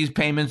to make these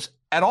payments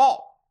at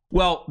all?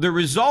 Well, the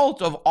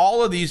result of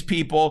all of these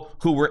people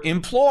who were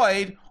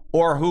employed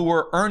or who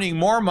were earning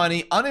more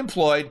money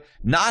unemployed,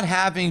 not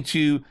having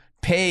to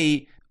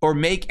pay or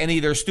make any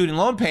of their student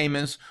loan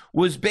payments,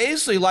 was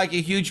basically like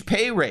a huge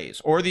pay raise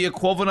or the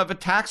equivalent of a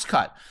tax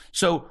cut.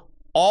 So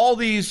all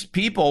these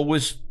people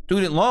with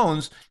student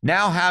loans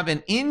now have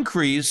an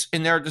increase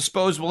in their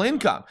disposable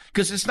income,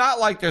 because it's not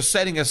like they're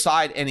setting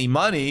aside any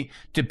money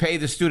to pay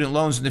the student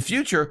loans in the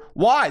future.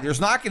 Why?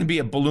 There's not going to be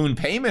a balloon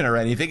payment or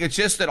anything. It's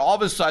just that all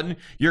of a sudden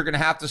you're going to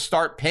have to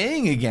start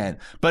paying again.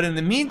 But in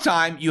the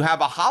meantime, you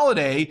have a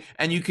holiday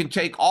and you can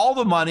take all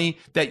the money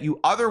that you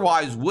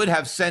otherwise would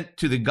have sent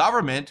to the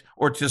government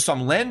or to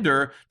some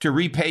lender to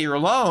repay your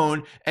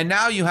loan, and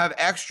now you have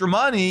extra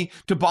money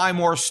to buy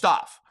more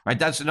stuff. Right?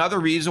 That's another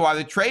reason why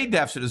the trade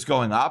deficit is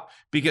going up,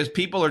 because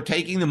people are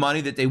taking the money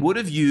that they would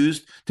have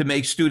used to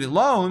make student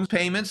loans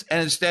payments,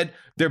 and instead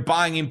they're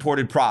buying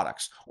imported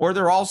products. Or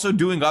they're also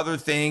doing other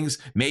things.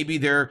 Maybe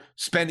they're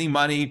spending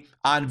money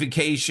on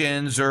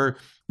vacations, or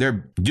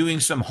they're doing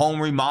some home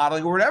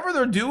remodeling, or whatever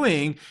they're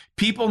doing.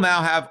 People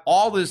now have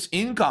all this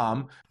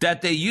income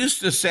that they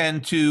used to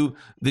send to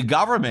the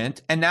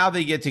government, and now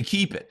they get to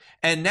keep it.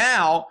 And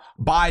now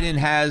Biden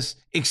has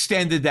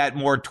extended that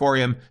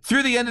moratorium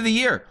through the end of the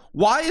year.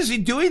 Why is he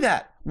doing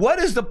that? What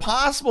is the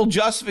possible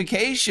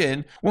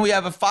justification when we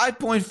have a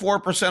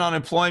 5.4%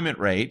 unemployment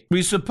rate?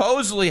 We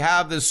supposedly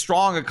have this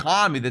strong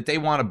economy that they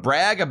want to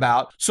brag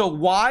about. So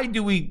why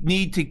do we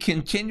need to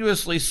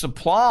continuously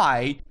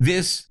supply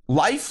this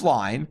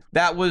lifeline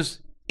that was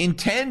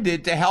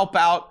intended to help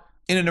out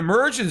in an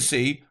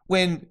emergency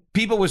when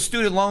people with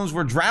student loans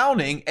were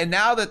drowning? And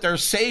now that they're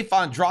safe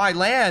on dry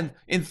land,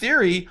 in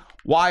theory,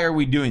 why are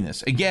we doing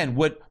this? Again,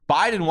 what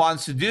Biden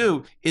wants to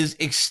do is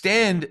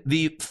extend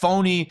the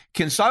phony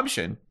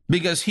consumption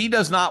because he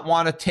does not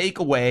want to take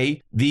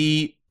away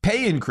the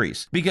pay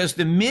increase. Because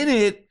the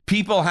minute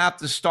people have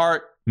to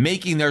start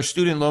making their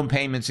student loan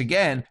payments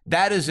again,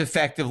 that is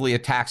effectively a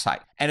tax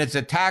hike. And it's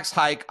a tax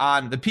hike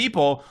on the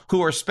people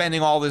who are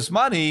spending all this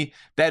money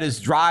that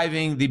is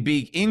driving the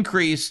big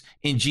increase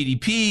in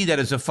GDP that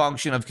is a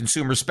function of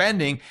consumer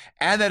spending,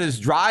 and that is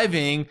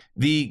driving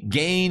the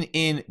gain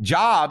in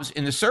jobs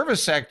in the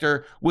service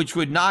sector, which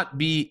would not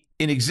be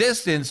in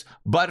existence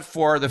but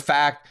for the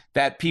fact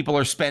that people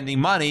are spending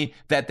money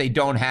that they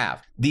don't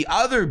have. The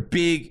other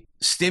big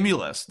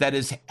stimulus that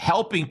is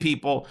helping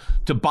people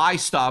to buy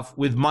stuff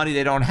with money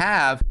they don't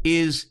have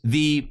is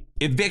the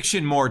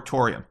eviction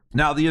moratorium.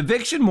 Now, the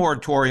eviction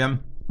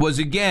moratorium was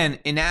again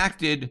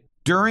enacted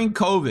during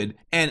COVID,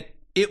 and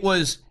it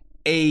was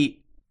a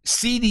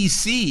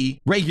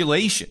CDC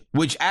regulation,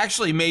 which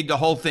actually made the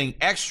whole thing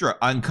extra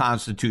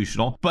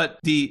unconstitutional. But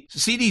the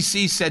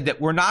CDC said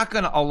that we're not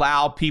going to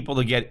allow people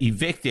to get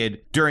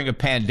evicted during a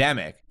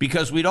pandemic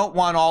because we don't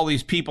want all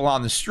these people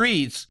on the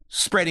streets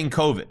spreading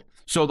COVID.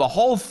 So the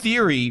whole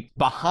theory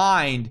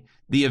behind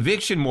the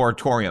eviction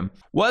moratorium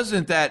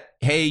wasn't that,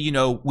 hey,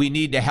 we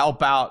need to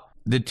help out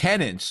the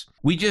tenants.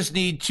 We just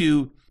need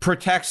to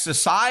protect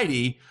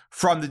society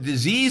from the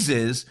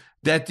diseases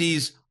that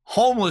these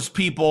homeless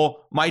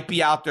people might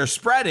be out there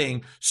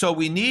spreading. So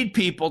we need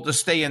people to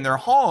stay in their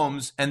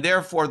homes, and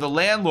therefore the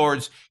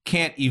landlords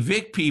can't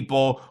evict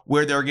people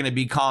where they're going to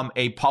become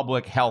a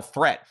public health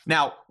threat.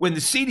 Now, when the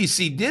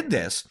CDC did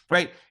this,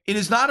 right, it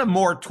is not a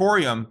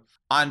moratorium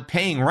on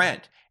paying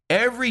rent.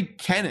 Every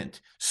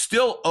tenant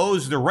still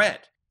owes the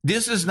rent.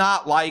 This is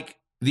not like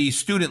the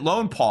student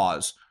loan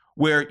pause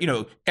where,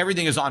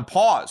 everything is on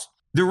pause.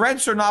 The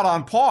rents are not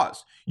on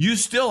pause. You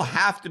still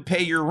have to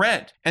pay your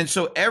rent. And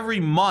so every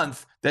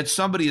month that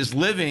somebody is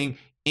living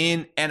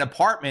in an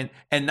apartment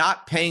and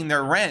not paying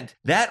their rent,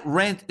 that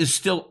rent is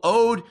still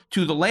owed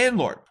to the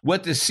landlord.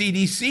 What the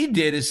CDC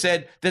did is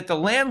said that the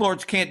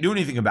landlords can't do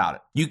anything about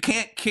it. You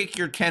can't kick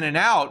your tenant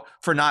out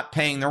for not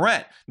paying the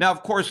rent. Now,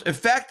 of course,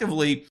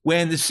 effectively,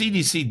 when the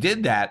CDC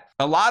did that,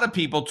 a lot of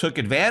people took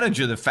advantage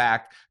of the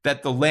fact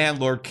that the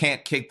landlord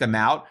can't kick them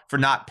out for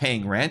not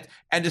paying rent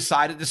and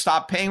decided to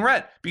stop paying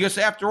rent. Because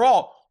after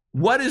all,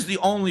 what is the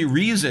only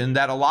reason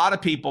that a lot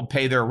of people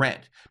pay their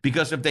rent?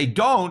 Because if they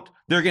don't,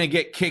 they're going to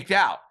get kicked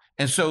out.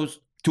 And so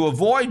to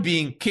avoid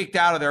being kicked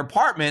out of their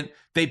apartment,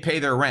 they pay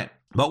their rent.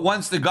 But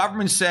once the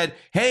government said,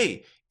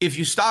 hey, if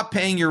you stop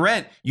paying your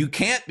rent, you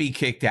can't be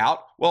kicked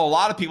out. Well, a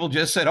lot of people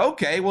just said,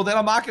 okay, well, then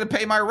I'm not going to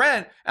pay my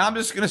rent, and I'm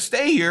just going to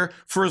stay here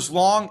for as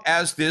long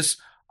as this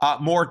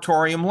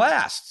moratorium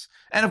lasts.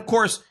 And of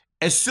course,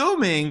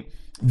 assuming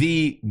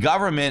the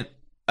government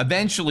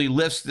eventually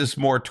lifts this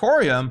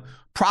moratorium,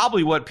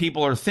 probably what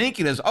people are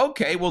thinking is,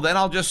 okay, well, then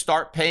I'll just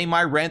start paying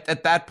my rent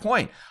at that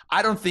point.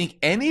 I don't think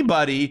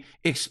anybody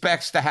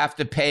expects to have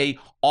to pay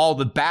all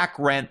the back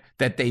rent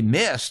that they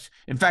missed.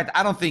 In fact,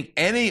 I don't think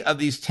any of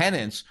these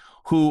tenants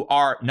who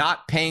are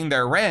not paying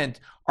their rent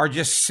are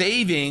just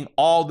saving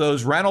all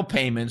those rental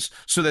payments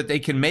so that they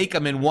can make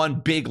them in one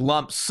big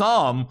lump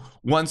sum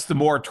once the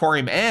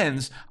moratorium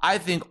ends. I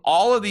think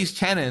all of these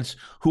tenants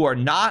who are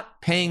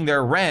not paying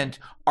their rent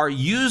are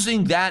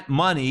using that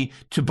money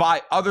to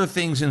buy other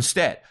things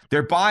instead.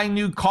 They're buying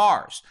new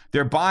cars.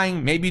 They're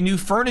buying maybe new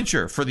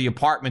furniture for the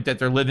apartment that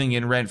they're living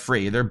in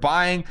rent-free. They're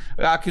buying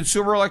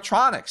consumer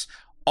electronics.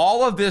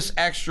 All of this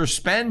extra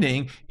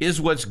spending is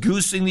what's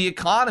goosing the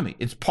economy.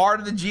 It's part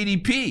of the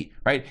GDP,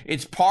 right?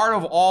 It's part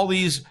of all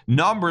these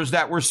numbers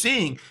that we're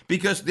seeing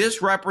because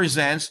this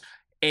represents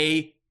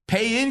a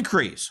pay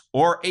increase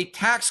or a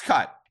tax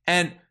cut.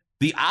 And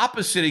the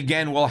opposite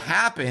again will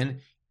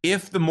happen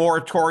if the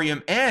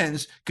moratorium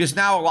ends, because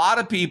now a lot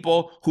of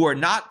people who are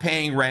not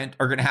paying rent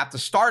are going to have to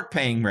start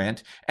paying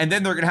rent, and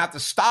then they're going to have to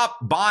stop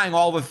buying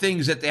all the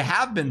things that they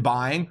have been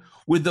buying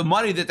with the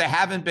money that they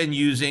haven't been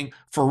using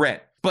for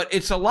rent. But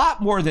it's a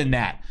lot more than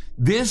that.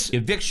 This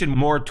eviction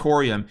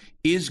moratorium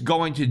is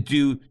going to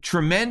do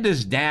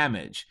tremendous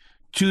damage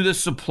to the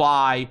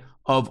supply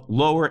of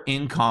lower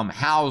income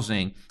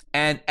housing.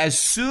 And as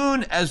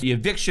soon as the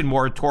eviction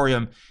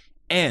moratorium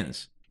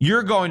ends,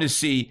 you're going to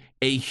see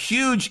a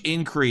huge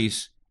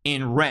increase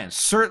in rents,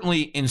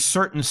 certainly in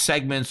certain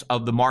segments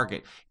of the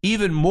market,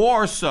 even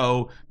more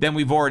so than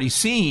we've already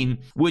seen,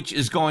 which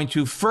is going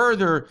to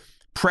further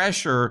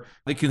pressure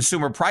the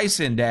consumer price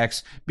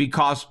index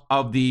because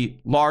of the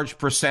large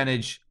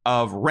percentage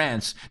of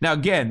rents. Now,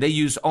 again, they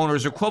use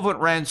owner's equivalent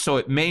rent, so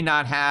it may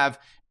not have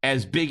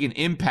as big an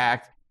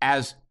impact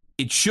as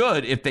it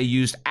should if they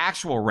used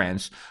actual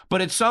rents.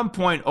 But at some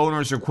point,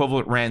 owners'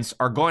 equivalent rents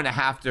are going to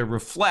have to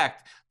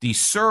reflect the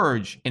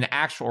surge in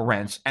actual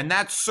rents. And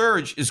that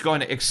surge is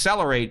going to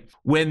accelerate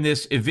when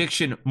this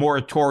eviction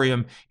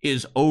moratorium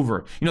is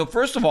over.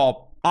 First of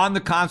all, on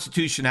the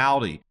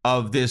constitutionality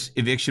of this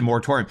eviction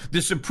moratorium,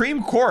 the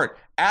Supreme Court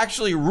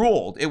actually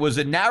ruled, it was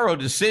a narrow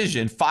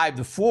decision,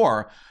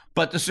 5-4,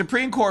 but the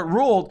Supreme Court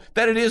ruled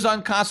that it is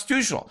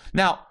unconstitutional.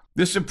 Now,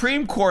 the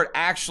Supreme Court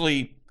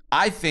actually,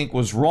 I think,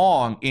 was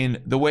wrong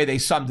in the way they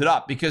summed it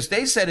up, because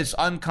they said it's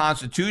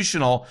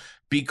unconstitutional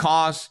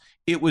because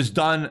it was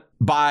done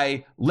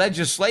by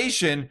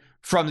legislation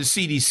from the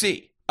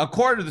CDC.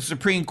 According to the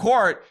Supreme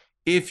Court,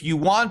 if you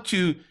want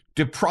to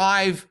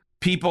deprive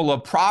people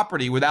of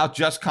property without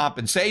just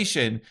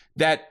compensation,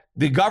 that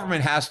the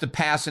government has to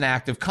pass an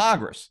act of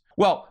Congress.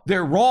 Well,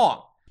 they're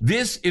wrong.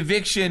 This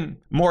eviction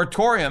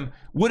moratorium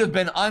would have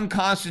been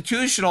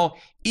unconstitutional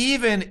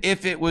even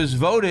if it was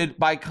voted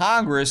by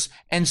Congress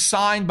and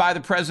signed by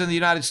the President of the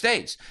United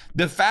States.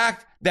 The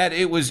fact that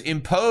it was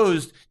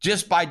imposed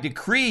just by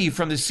decree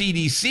from the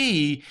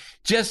CDC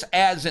just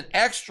adds an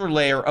extra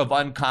layer of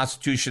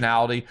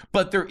unconstitutionality,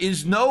 but there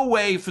is no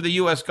way for the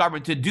U.S.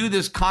 government to do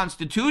this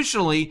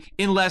constitutionally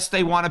unless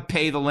they want to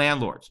pay the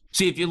landlords.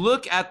 See, if you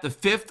look at the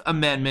Fifth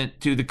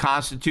Amendment to the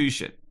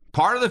Constitution,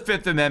 part of the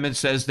Fifth Amendment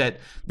says that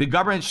the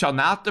government shall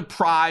not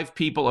deprive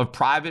people of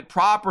private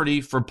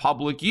property for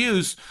public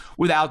use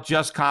without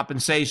just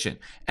compensation.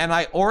 And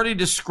I already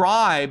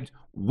described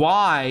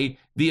why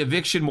the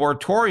eviction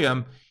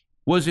moratorium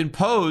was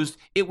imposed.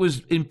 It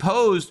was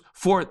imposed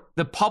for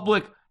the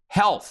public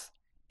health.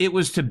 It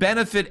was to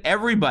benefit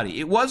everybody.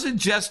 It wasn't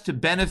just to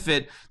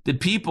benefit the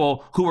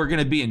people who were going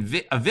to be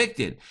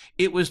evicted.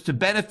 It was to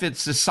benefit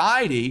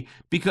society,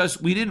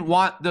 because we didn't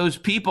want those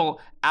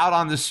people out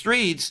on the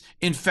streets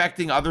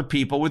infecting other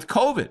people with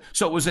COVID.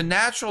 So it was a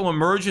natural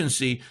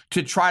emergency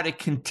to try to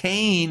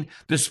contain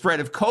the spread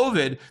of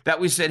COVID that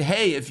we said,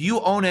 hey, if you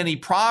own any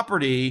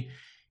property,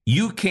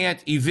 you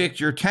can't evict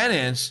your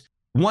tenants.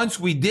 Once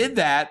we did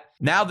that,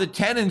 now the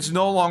tenants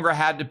no longer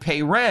had to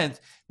pay rent.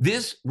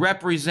 This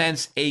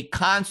represents a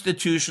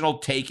constitutional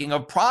taking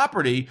of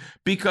property,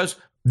 because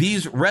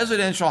these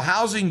residential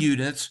housing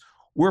units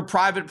were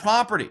private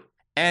property,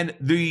 and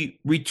the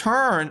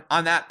return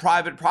on that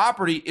private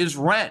property is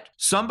rent.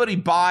 Somebody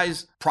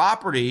buys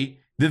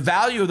property, the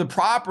value of the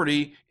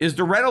property is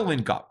the rental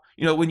income.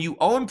 When you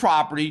own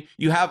property,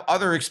 you have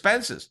other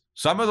expenses.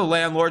 Some of the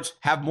landlords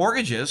have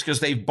mortgages because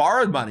they've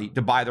borrowed money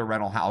to buy their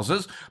rental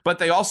houses, but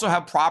they also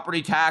have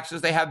property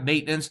taxes, they have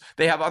maintenance,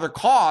 they have other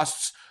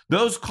costs.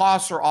 Those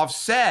costs are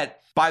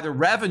offset by the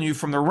revenue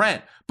from the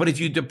rent. But if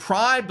you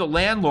deprive the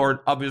landlord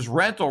of his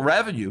rental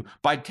revenue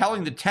by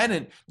telling the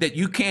tenant that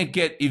you can't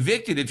get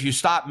evicted if you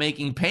stop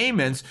making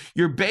payments,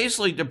 you're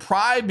basically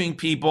depriving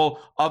people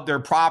of their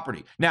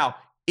property. Now,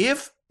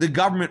 if the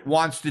government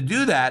wants to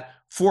do that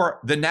for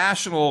the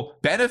national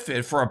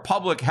benefit, for a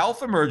public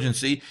health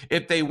emergency,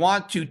 if they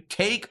want to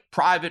take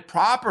private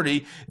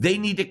property, they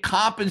need to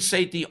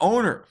compensate the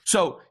owner.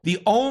 So the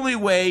only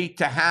way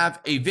to have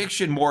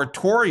eviction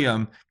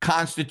moratorium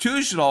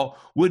constitutional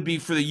would be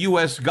for the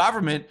U.S.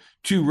 government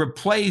to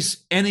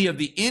replace any of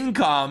the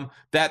income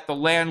that the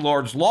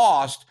landlords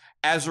lost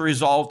as a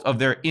result of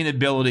their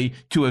inability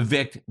to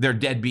evict their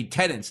deadbeat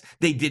tenants.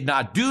 They did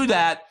not do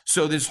that,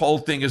 so this whole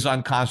thing is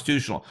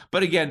unconstitutional.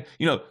 But again,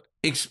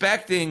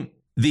 expecting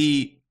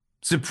the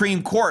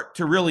Supreme Court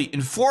to really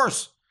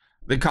enforce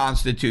the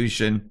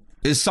Constitution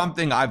is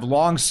something I've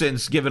long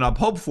since given up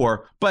hope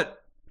for.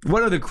 But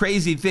one of the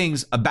crazy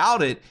things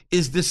about it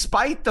is,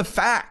 despite the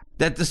fact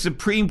that the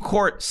Supreme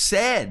Court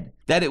said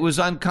that it was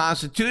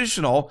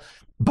unconstitutional,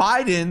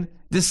 Biden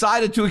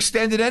decided to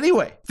extend it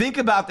anyway. Think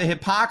about the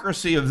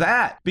hypocrisy of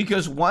that,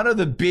 because one of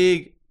the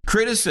big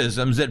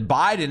criticisms that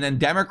Biden and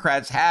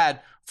Democrats had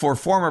for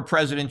former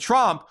President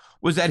Trump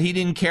was that he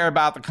didn't care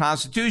about the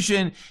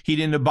Constitution. He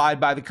didn't abide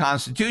by the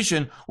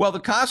Constitution. Well, the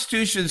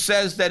Constitution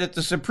says that if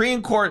the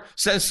Supreme Court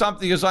says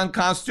something is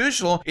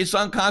unconstitutional, it's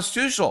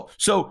unconstitutional.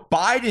 So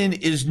Biden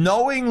is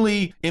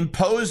knowingly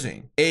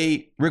imposing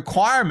a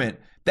requirement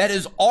that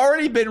has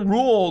already been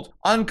ruled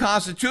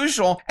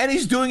unconstitutional, and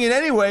he's doing it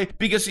anyway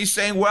because he's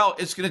saying, well,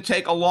 it's going to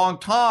take a long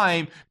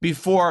time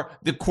before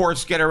the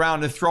courts get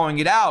around to throwing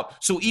it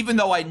out. So even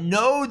though I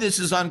know this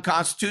is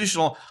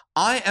unconstitutional,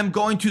 I am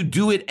going to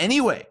do it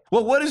anyway.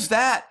 Well, what is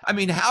that? I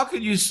mean, how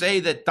could you say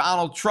that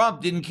Donald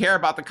Trump didn't care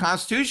about the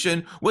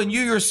Constitution when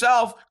you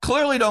yourself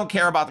clearly don't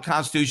care about the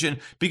Constitution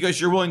because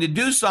you're willing to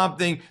do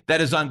something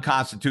that is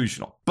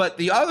unconstitutional? But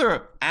the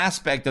other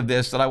aspect of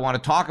this that I want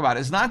to talk about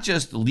is not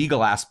just the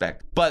legal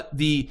aspect, but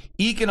the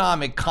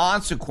economic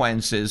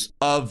consequences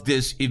of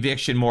this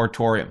eviction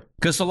moratorium.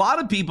 Because a lot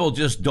of people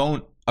just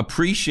don't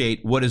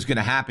appreciate what is going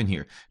to happen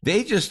here.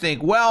 They just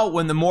think, well,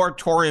 when the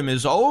moratorium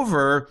is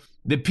over,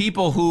 the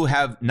people who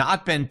have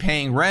not been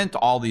paying rent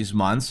all these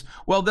months,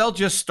 well, they'll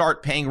just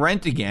start paying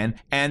rent again,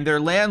 and their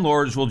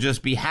landlords will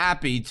just be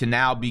happy to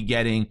now be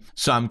getting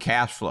some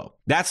cash flow.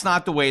 That's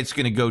not the way it's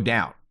going to go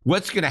down.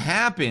 What's going to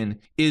happen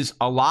is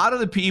a lot of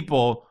the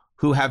people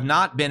who have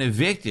not been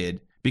evicted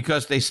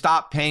because they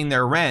stopped paying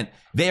their rent,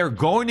 they are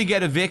going to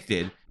get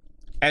evicted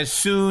as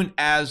soon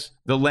as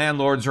the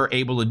landlords are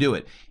able to do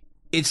it.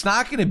 It's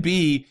not going to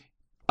be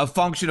a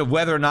function of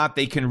whether or not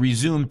they can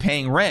resume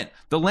paying rent.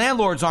 The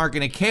landlords aren't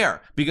going to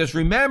care because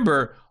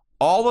remember,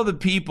 all of the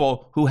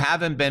people who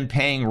haven't been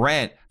paying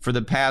rent for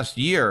the past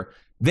year,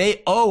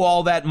 they owe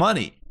all that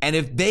money. And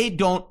if they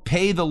don't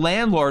pay the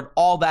landlord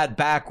all that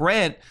back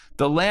rent,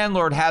 the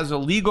landlord has a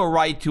legal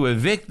right to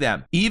evict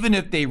them, even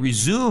if they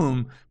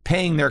resume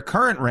paying their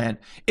current rent.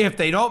 If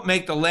they don't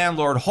make the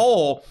landlord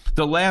whole,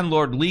 the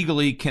landlord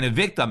legally can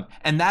evict them.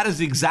 And that is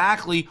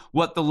exactly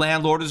what the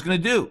landlord is going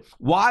to do.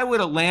 Why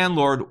would a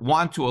landlord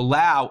want to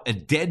allow a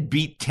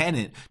deadbeat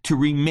tenant to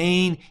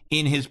remain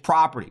in his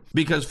property?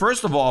 Because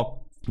first of all,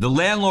 the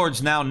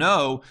landlords now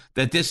know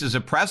that this is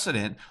a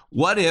precedent.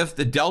 What if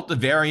the Delta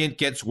variant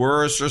gets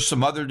worse or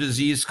some other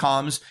disease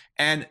comes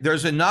and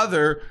there's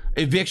another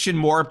eviction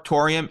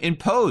moratorium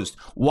imposed?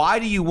 Why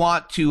do you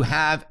want to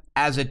have,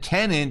 as a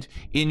tenant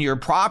in your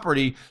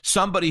property,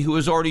 somebody who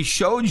has already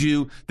showed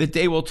you that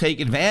they will take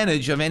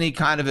advantage of any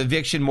kind of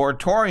eviction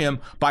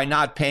moratorium by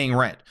not paying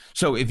rent?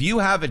 So if you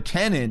have a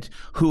tenant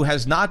who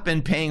has not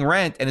been paying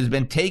rent and has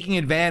been taking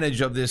advantage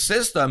of this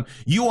system,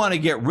 you want to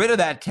get rid of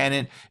that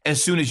tenant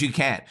as soon as you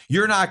can.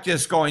 You're not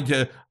just going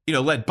to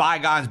let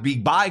bygones be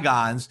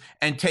bygones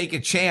and take a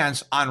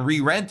chance on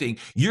re-renting.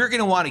 You're going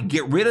to want to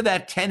get rid of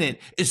that tenant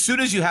as soon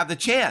as you have the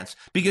chance,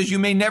 because you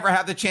may never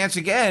have the chance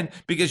again,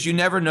 because you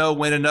never know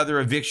when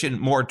another eviction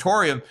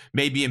moratorium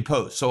may be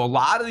imposed. So a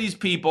lot of these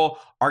people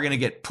are going to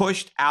get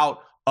pushed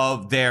out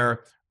of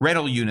their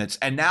rental units,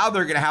 and now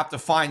they're going to have to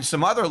find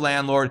some other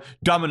landlord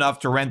dumb enough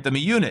to rent them a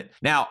unit.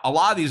 Now, a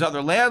lot of these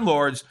other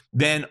landlords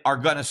then are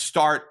going to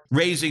start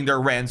raising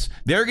their rents.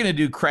 They're going to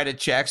do credit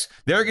checks.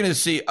 They're going to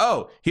see,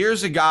 oh,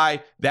 here's a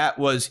guy that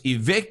was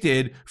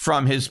evicted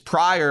from his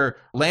prior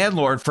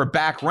landlord for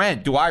back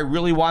rent. Do I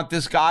really want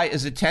this guy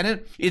as a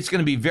tenant? It's going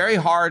to be very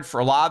hard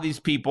for a lot of these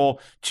people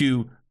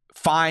to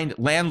find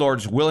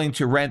landlords willing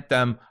to rent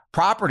them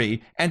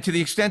property, and to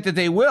the extent that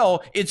they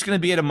will, it's going to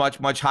be at a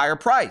much, much higher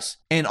price.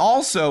 And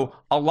also,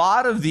 a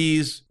lot of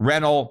these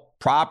rental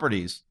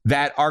properties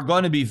that are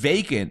going to be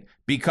vacant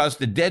because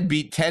the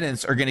deadbeat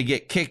tenants are going to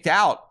get kicked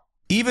out,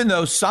 even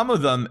though some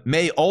of them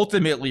may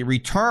ultimately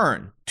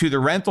return to the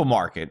rental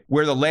market,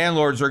 where the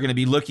landlords are going to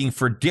be looking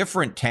for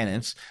different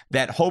tenants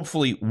that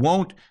hopefully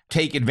won't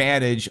take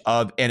advantage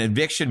of an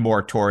eviction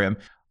moratorium.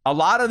 A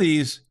lot of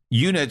these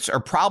units are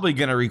probably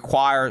going to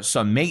require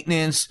some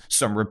maintenance,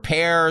 some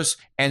repairs,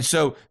 and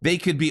so they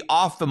could be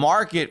off the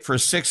market for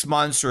 6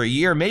 months or a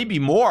year, maybe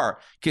more,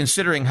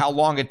 considering how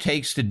long it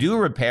takes to do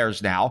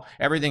repairs now.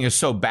 Everything is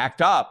so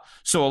backed up.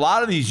 So a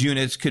lot of these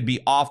units could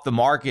be off the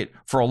market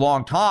for a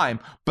long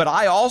time. But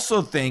I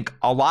also think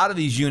a lot of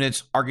these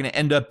units are going to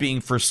end up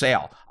being for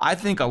sale. I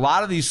think a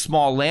lot of these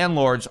small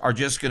landlords are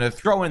just going to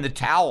throw in the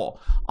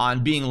towel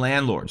on being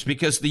landlords,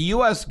 because the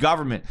U.S.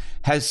 government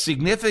has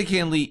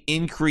significantly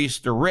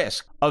increased the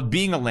risk of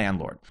being a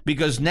landlord,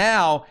 because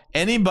now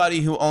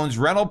anybody who owns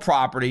rental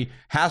property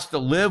has to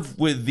live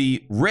with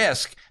the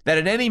risk that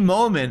at any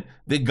moment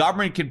the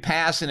government could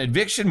pass an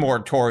eviction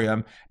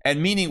moratorium,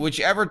 and meaning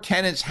whichever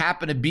tenants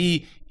happen to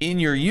be in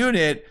your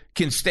unit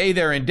can stay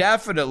there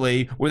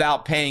indefinitely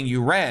without paying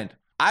you rent.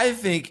 I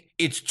think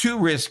it's too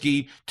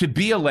risky to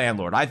be a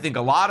landlord. I think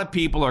a lot of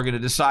people are going to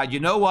decide, you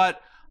know what?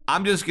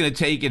 I'm just going to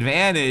take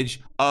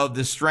advantage of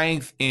the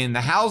strength in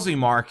the housing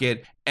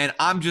market, and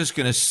I'm just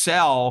going to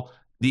sell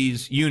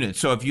these units.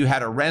 So if you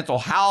had a rental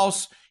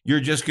house, you're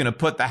just going to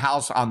put the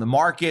house on the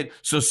market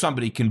so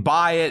somebody can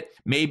buy it.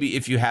 Maybe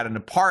if you had an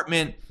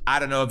apartment, I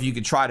don't know if you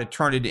could try to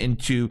turn it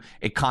into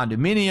a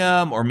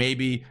condominium or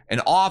maybe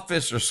an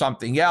office or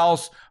something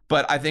else.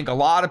 But I think a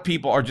lot of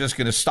people are just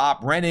going to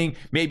stop renting.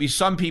 Maybe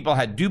some people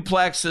had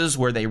duplexes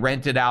where they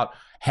rented out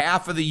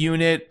half of the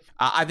unit.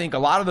 I think a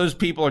lot of those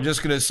people are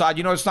just going to decide,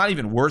 you know, it's not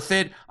even worth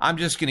it. I'm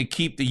just going to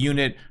keep the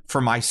unit for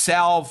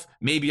myself.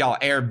 Maybe I'll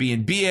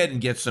Airbnb it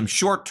and get some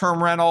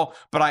short-term rental,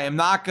 but I am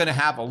not going to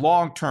have a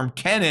long-term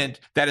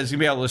tenant that is going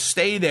to be able to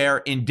stay there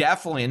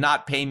indefinitely and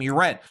not pay me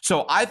rent.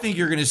 So I think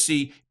you're going to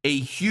see a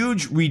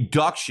huge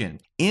reduction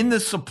in the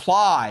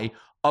supply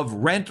of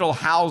rental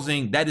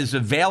housing that is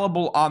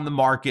available on the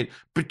market,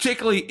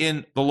 particularly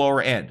in the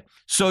lower end.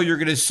 So you're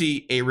going to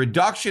see a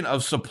reduction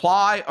of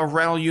supply of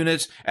rental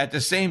units. At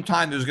the same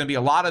time, there's going to be a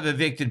lot of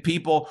evicted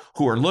people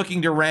who are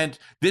looking to rent.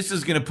 This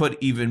is going to put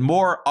even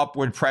more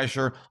upward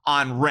pressure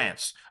on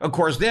rents. Of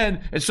course,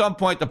 then at some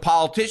point, the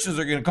politicians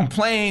are going to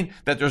complain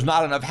that there's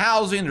not enough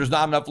housing, there's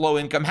not enough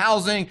low-income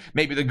housing.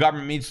 Maybe the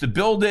government needs to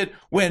build it,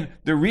 when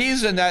the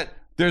reason that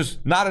there's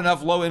not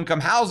enough low-income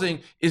housing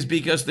is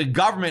because the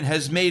government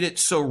has made it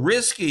so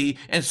risky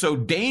and so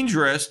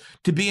dangerous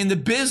to be in the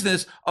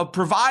business of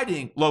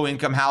providing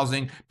low-income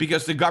housing,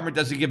 because the government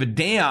doesn't give a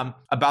damn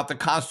about the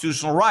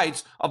constitutional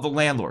rights of the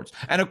landlords.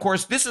 And of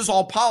course, this is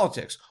all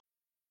politics.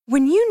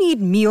 When you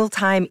need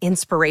mealtime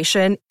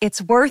inspiration, it's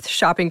worth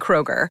shopping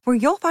Kroger, where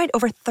you'll find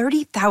over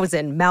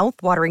 30,000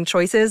 mouth-watering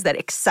choices that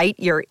excite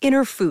your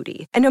inner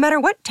foodie. And no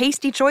matter what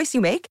tasty choice you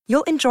make,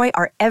 you'll enjoy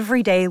our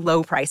everyday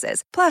low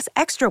prices, plus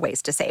extra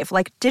ways to save,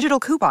 like digital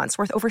coupons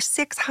worth over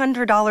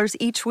 $600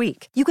 each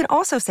week. You can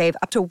also save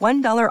up to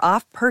 $1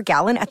 off per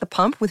gallon at the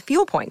pump with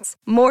fuel points.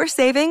 More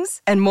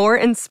savings and more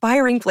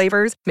inspiring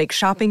flavors make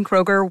shopping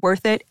Kroger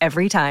worth it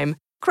every time.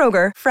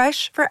 Kroger,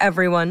 fresh for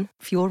everyone.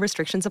 Fuel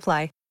restrictions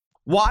apply.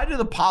 Why do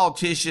the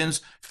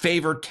politicians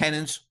favor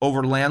tenants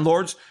over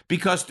landlords?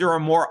 Because there are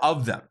more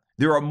of them.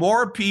 There are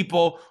more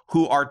people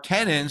who are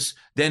tenants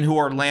than who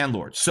are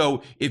landlords.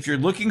 So if you're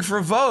looking for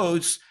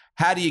votes,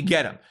 how do you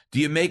get them? Do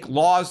you make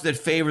laws that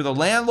favor the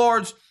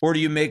landlords, or do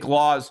you make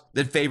laws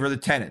that favor the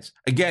tenants?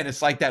 Again,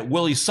 it's like that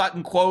Willie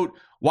Sutton quote.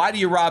 Why do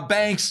you rob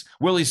banks?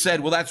 Willie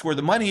said, well, that's where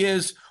the money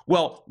is.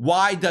 Well,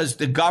 why does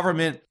the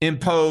government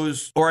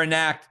impose or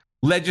enact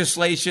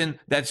legislation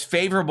that's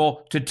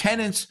favorable to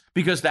tenants?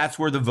 Because that's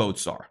where the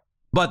votes are.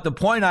 But the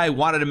point I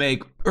wanted to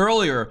make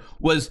earlier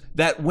was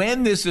that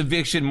when this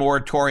eviction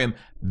moratorium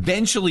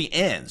eventually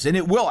ends, and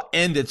it will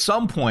end at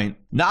some point,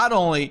 not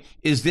only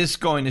is this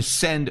going to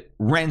send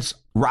rents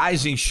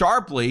rising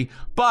sharply,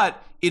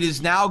 but it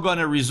is now going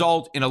to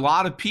result in a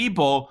lot of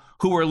people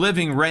who are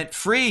living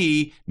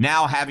rent-free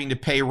now having to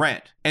pay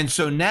rent. And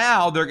so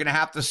now they're going to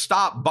have to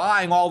stop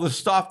buying all the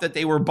stuff that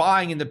they were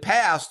buying in the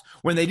past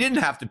when they didn't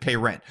have to pay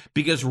rent,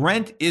 because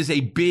rent is a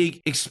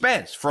big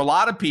expense. For a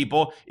lot of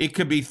people, it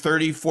could be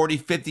 30, 40,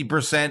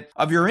 50%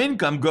 of your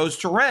income goes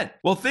to rent.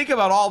 Well, think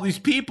about all these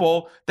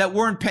people that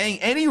weren't paying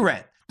any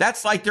rent.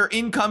 That's like their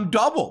income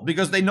doubled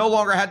because they no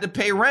longer had to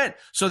pay rent.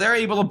 So they're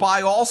able to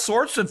buy all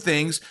sorts of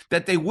things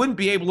that they wouldn't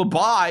be able to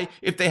buy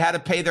if they had to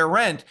pay their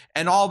rent.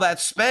 And all that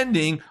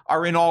spending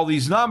are in all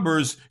these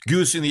numbers,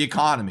 goosing the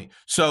economy.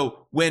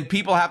 So when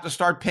people have to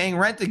start paying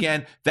rent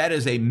again, that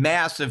is a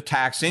massive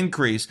tax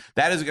increase.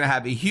 That is going to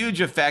have a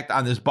huge effect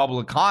on this bubble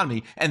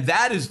economy. And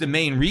that is the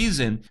main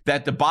reason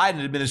that the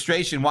Biden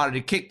administration wanted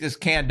to kick this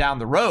can down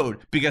the road,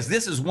 because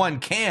this is one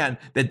can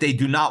that they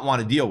do not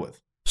want to deal with.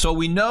 So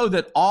we know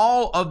that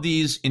all of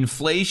these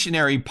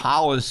inflationary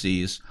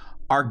policies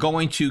are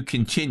going to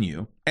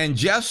continue. And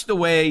just the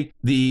way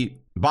the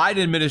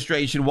Biden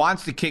administration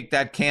wants to kick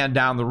that can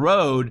down the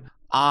road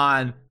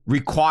on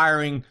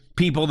requiring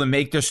people to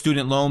make their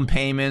student loan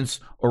payments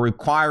or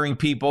requiring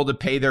people to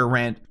pay their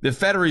rent, the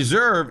Federal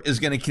Reserve is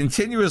going to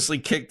continuously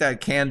kick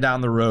that can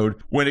down the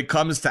road when it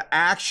comes to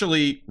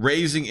actually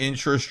raising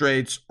interest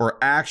rates or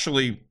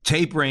actually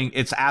tapering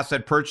its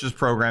asset purchase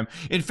program.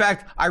 In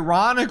fact,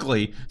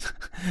 ironically,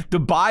 the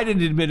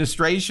Biden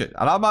administration,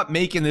 and I'm not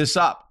making this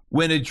up,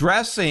 when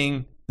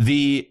addressing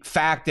the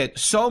fact that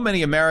so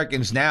many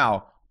Americans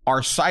now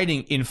are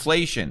citing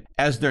inflation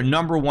as their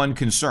number one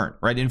concern,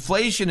 right?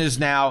 Inflation is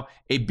now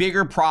a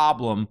bigger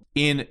problem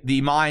in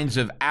the minds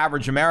of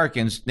average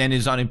Americans than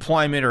is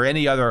unemployment or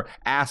any other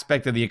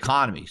aspect of the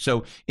economy.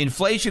 So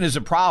inflation is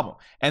a problem.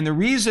 And the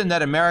reason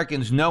that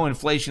Americans know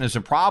inflation is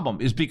a problem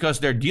is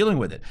because they're dealing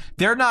with it.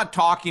 They're not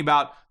talking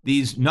about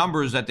these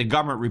numbers that the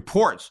government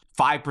reports,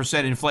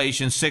 5%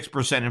 inflation,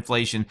 6%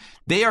 inflation.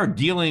 They are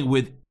dealing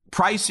with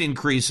price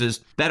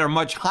increases that are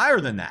much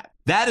higher than that.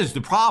 That is the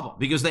problem,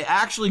 because they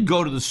actually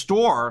go to the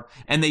store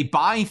and they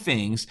buy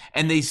things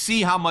and they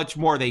see how much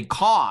more they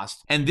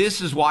cost. And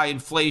this is why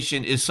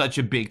inflation is such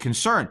a big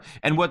concern.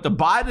 And what the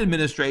Biden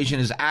administration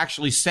is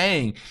actually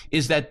saying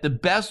is that the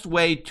best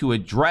way to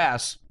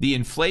address the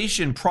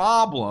inflation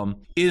problem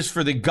is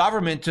for the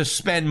government to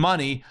spend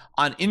money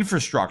on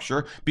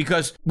infrastructure,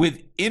 because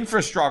with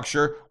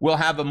infrastructure, we'll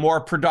have a more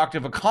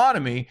productive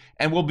economy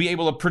and we'll be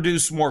able to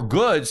produce more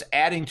goods,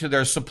 adding to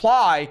their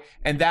supply,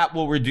 and that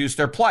will reduce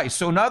their price.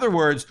 So in other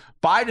words,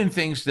 Biden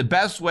thinks the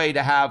best way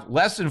to have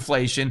less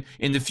inflation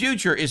in the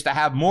future is to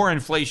have more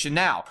inflation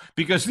now,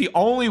 because the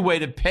only way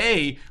to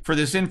pay for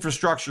this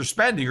infrastructure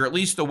spending, or at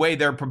least the way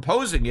they're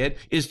proposing it,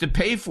 is to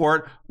pay for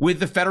it with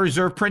the Federal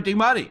Reserve printing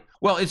money.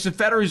 Well, it's the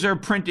Federal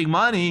Reserve printing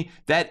money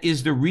that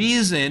is the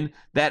reason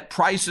that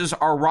prices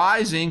are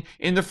rising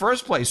in the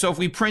first place. So if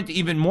we print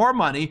even more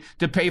money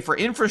to pay for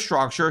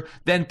infrastructure,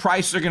 then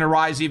prices are going to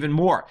rise even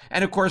more.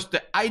 And of course,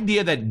 the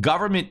idea that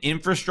government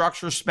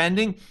infrastructure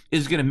spending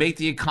is going to make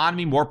the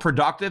economy more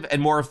productive and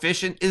more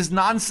efficient is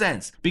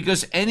nonsense,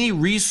 because any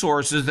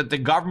resources that the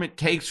government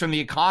takes from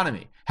the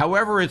economy,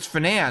 however it's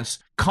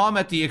financed, come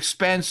at the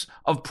expense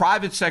of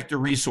private sector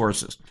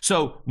resources.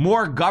 So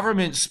more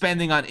government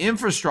spending on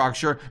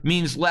infrastructure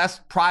means less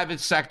private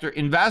sector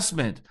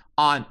investment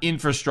on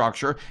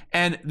infrastructure.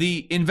 And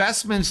the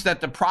investments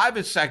that the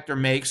private sector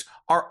makes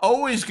are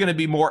always going to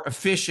be more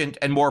efficient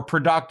and more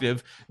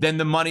productive than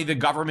the money the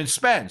government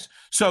spends.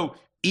 So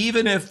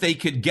even if they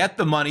could get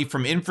the money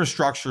from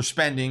infrastructure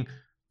spending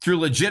through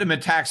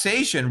legitimate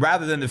taxation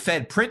rather than the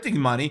Fed printing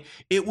money,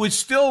 it would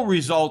still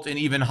result in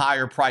even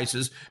higher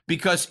prices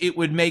because it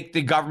would make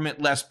the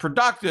government less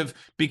productive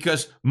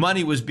because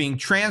money was being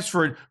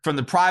transferred from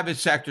the private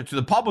sector to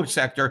the public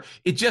sector.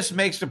 It just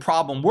makes the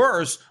problem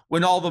worse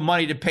when all the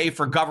money to pay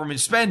for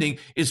government spending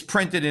is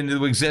printed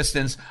into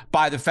existence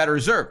by the Federal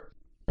Reserve.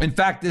 In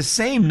fact, this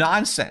same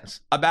nonsense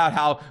about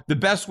how the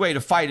best way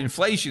to fight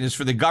inflation is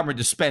for the government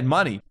to spend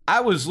money. I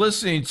was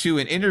listening to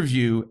an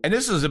interview, and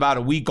this is about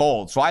a week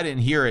old, so I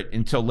didn't hear it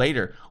until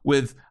later,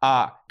 with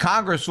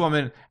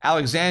Congresswoman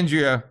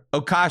Alexandria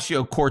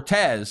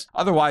Ocasio-Cortez,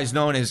 otherwise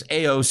known as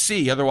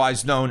AOC,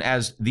 otherwise known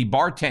as the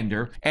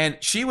bartender. And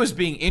she was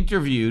being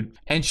interviewed,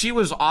 and she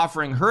was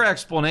offering her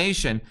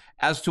explanation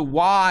as to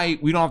why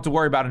we don't have to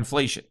worry about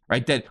inflation,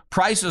 right? That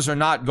prices are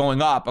not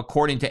going up,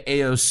 according to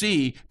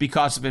AOC,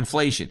 because of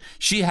inflation.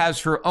 She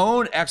has her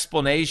own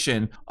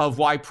explanation of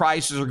why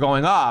prices are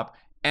going up.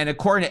 And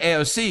according to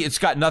AOC, it's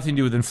got nothing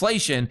to do with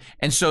inflation.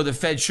 And so the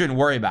Fed shouldn't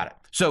worry about it.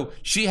 So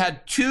she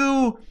had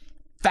two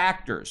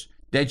factors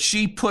that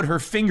she put her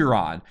finger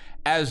on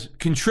as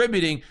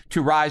contributing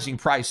to rising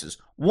prices.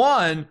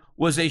 One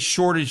was a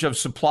shortage of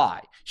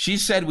supply. She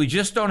said, we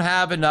just don't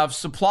have enough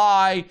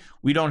supply.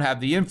 We don't have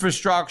the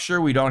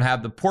infrastructure. We don't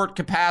have the port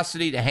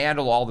capacity to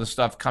handle all the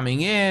stuff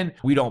coming in.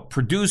 We don't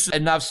produce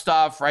enough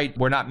stuff, right?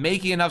 We're not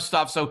making enough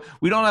stuff. So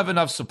we don't have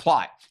enough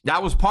supply.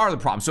 That was part of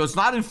the problem. So it's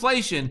not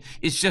inflation.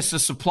 It's just a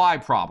supply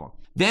problem.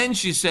 Then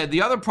she said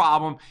the other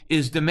problem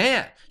is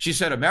demand. She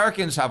said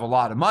Americans have a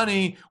lot of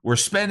money. We're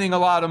spending a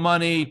lot of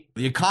money.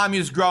 The economy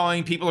is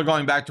growing. People are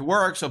going back to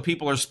work. So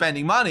people are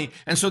spending money.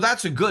 And so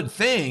that's a good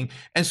thing.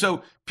 And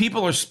so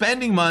people are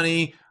spending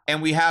money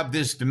and we have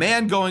this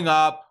demand going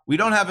up. We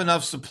don't have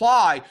enough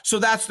supply. So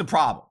that's the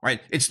problem,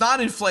 right? It's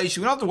not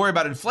inflation. We don't have to worry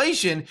about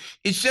inflation.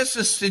 It's just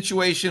a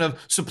situation of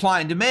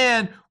supply and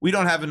demand. We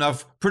don't have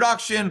enough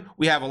production.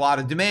 We have a lot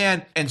of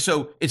demand. And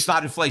so it's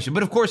not inflation.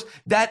 But of course,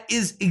 that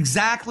is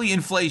exactly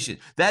inflation.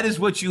 That is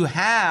what you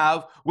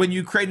have when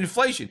you create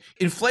inflation.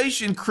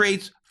 Inflation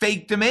creates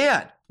fake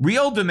demand.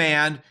 Real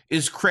demand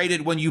is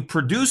created when you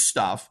produce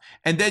stuff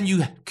and then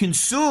you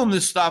consume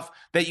the stuff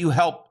that you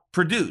help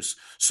produce.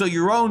 So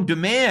your own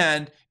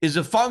demand is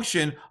a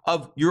function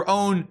of your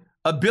own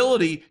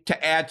ability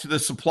to add to the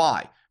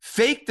supply.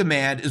 Fake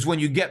demand is when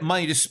you get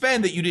money to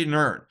spend that you didn't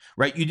earn,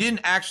 right? You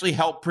didn't actually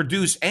help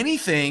produce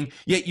anything,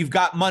 yet you've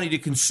got money to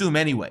consume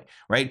anyway,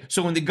 right?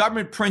 So when the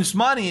government prints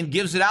money and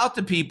gives it out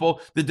to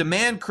people, the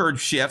demand curve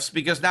shifts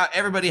because now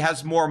everybody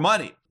has more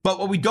money. But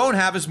what we don't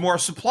have is more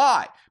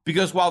supply.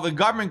 Because while the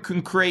government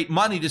can create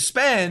money to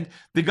spend,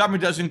 the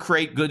government doesn't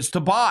create goods to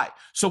buy.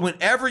 So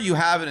whenever you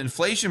have an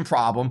inflation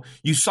problem,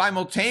 you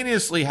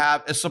simultaneously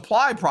have a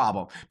supply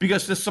problem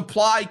because the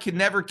supply can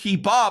never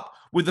keep up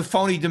with the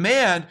phony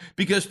demand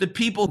because the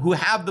people who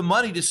have the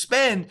money to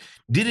spend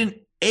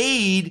didn't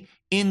aid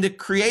in the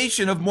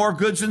creation of more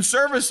goods and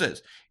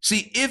services.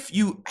 See, if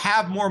you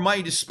have more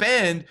money to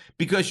spend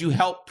because you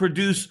help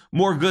produce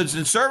more goods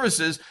and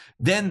services,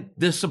 then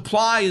the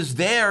supply is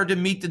there to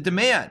meet the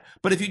demand.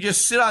 But if you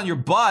just sit on your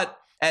butt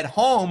at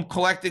home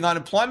collecting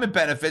unemployment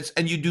benefits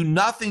and you do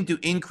nothing to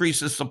increase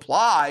the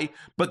supply,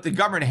 but the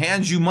government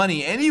hands you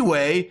money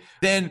anyway,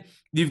 then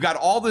you've got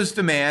all this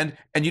demand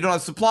and you don't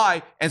have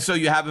supply, and so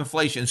you have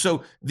inflation.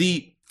 So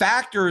the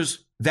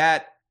factors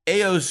that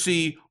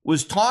AOC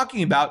was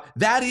talking about,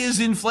 that is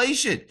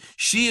inflation.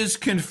 She is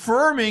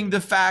confirming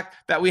the fact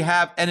that we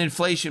have an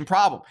inflation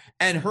problem.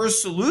 And her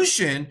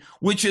solution,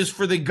 which is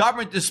for the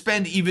government to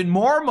spend even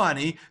more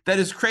money that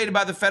is created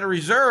by the Federal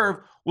Reserve,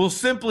 will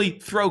simply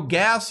throw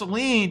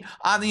gasoline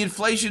on the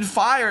inflation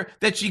fire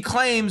that she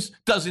claims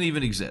doesn't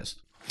even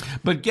exist.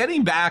 But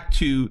getting back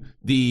to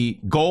the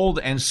gold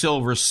and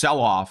silver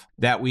sell-off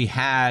that we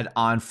had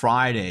on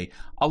Friday,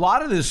 a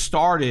lot of this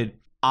started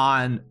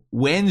on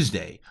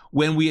Wednesday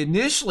when we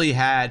initially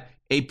had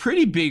a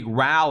pretty big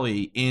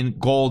rally in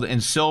gold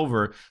and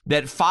silver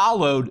that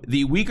followed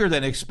the weaker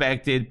than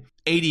expected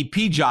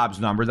ADP jobs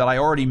number that I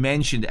already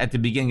mentioned at the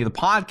beginning of the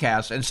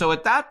podcast. And so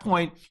at that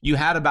point, you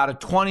had about a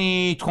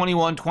 $20,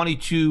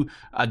 $21,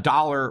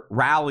 $22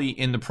 rally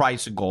in the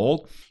price of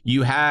gold.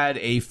 You had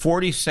a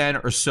 40 cent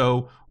or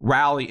so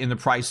rally in the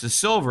price of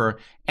silver.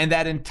 And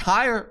that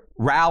entire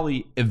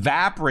rally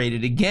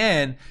evaporated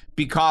again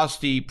because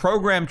the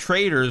program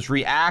traders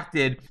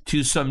reacted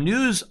to some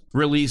news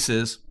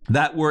releases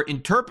that were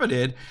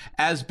interpreted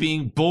as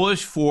being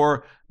bullish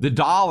for the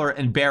dollar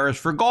and bearish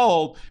for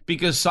gold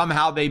because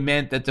somehow they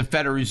meant that the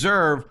Federal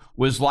Reserve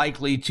was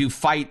likely to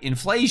fight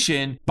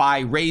inflation by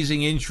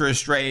raising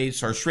interest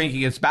rates or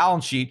shrinking its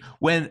balance sheet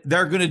when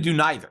they're going to do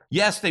neither.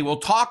 Yes, they will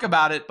talk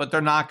about it, but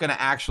they're not going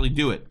to actually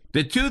do it.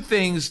 The two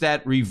things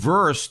that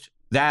reversed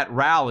that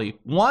rally,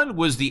 one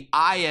was the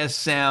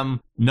ISM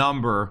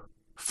number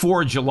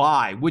for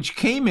July, which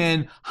came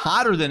in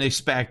hotter than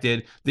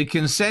expected. The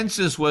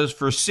consensus was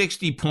for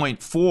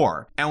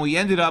 60.4, and we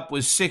ended up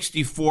with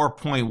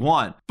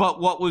 64.1. But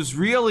what was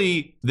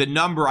really the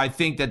number I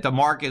think that the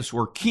markets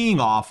were keying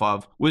off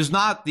of was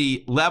not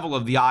the level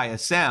of the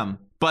ISM,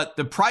 but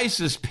the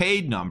prices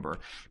paid number,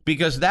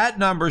 because that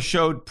number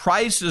showed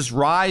prices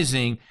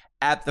rising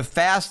at the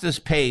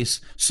fastest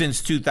pace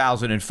since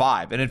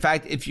 2005. And in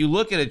fact, if you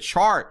look at a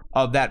chart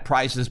of that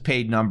prices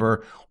paid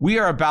number, we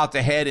are about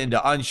to head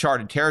into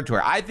uncharted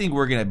territory. I think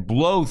we're going to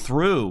blow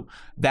through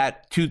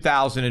that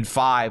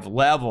 2005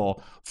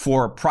 level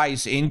for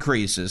price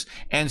increases.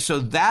 And so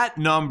that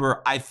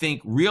number, I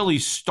think, really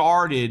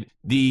started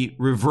the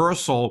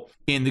reversal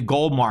in the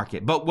gold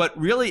market. But what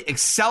really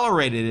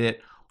accelerated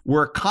it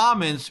were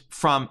comments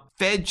from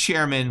Fed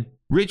Chairman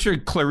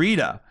Richard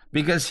Clarida,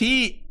 because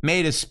he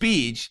made a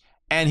speech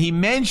and he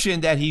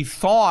mentioned that he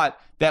thought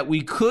that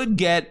we could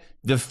get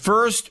the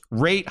first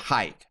rate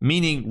hike,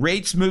 meaning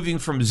rates moving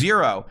from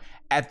zero,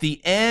 at the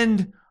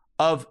end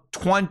of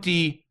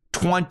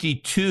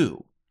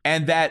 2022,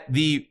 and that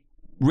the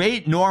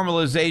rate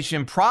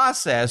normalization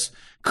process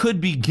could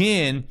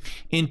begin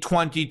in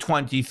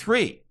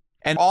 2023.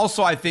 And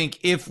also, I think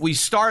if we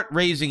start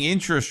raising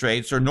interest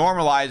rates or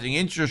normalizing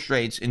interest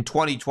rates in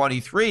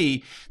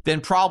 2023, then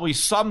probably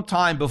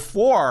sometime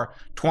before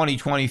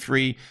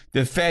 2023,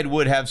 the Fed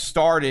would have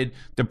started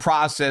the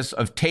process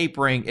of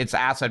tapering its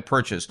asset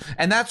purchase.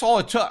 And that's all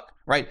it took,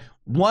 right?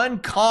 One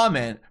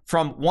comment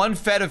from one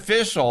Fed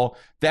official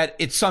that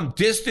at some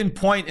distant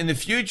point in the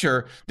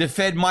future, the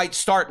Fed might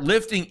start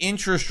lifting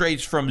interest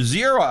rates from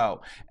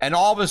zero. And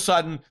all of a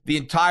sudden, the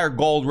entire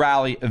gold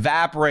rally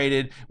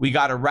evaporated. We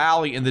got a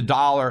rally in the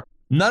dollar.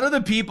 None of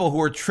the people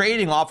who are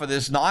trading off of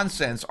this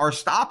nonsense are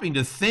stopping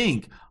to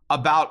think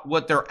about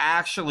what they're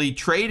actually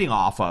trading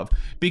off of.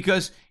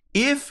 Because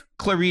if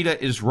Clarida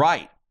is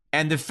right,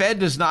 and the Fed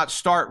does not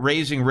start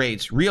raising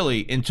rates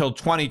really until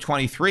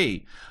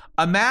 2023,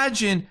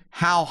 imagine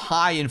how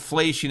high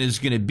inflation is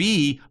going to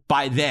be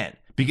by then.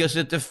 Because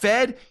if the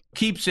Fed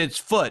keeps its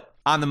foot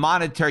on the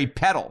monetary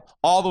pedal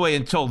all the way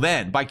until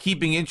then by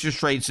keeping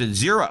interest rates at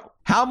zero,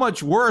 how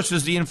much worse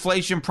is the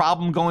inflation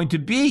problem going to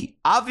be?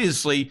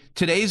 Obviously,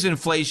 today's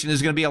inflation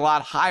is going to be a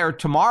lot higher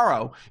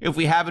tomorrow if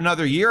we have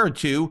another year or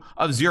two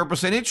of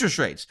 0% interest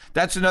rates.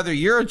 That's another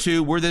year or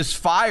two where this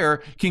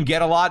fire can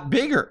get a lot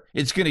bigger.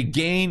 It's going to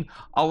gain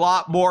a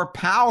lot more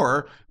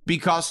power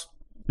because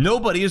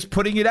nobody is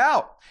putting it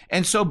out.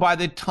 And so by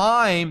the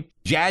time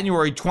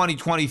January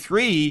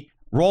 2023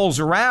 rolls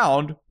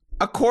around,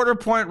 a quarter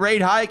point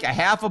rate hike, a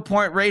half a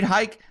point rate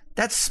hike,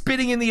 that's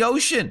spitting in the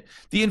ocean.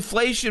 The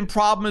inflation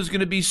problem is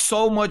going to be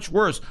so much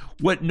worse.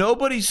 What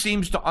nobody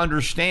seems to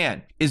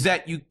understand is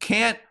that you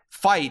can't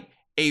fight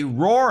a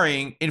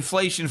roaring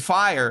inflation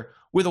fire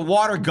with a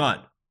water gun,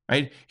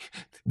 right?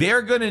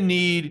 They're going to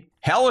need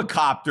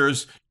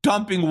helicopters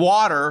dumping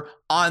water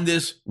on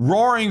this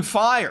roaring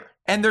fire,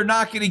 and they're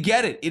not going to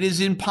get it. It is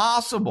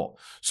impossible.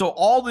 So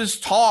all this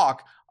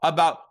talk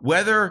about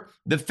whether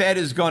the Fed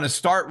is going to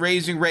start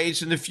raising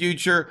rates in the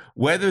future,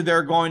 whether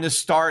they're going to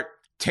start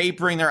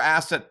tapering their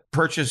asset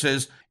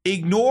purchases,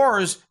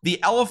 ignores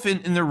the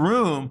elephant in the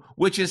room,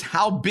 which is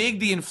how big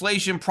the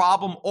inflation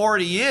problem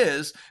already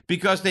is,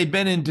 because they've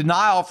been in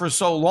denial for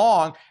so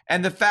long,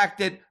 and the fact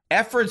that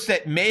efforts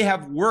that may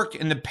have worked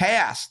in the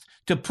past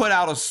to put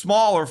out a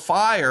smaller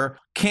fire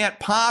can't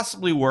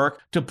possibly work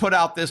to put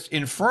out this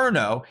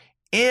inferno.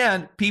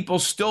 And people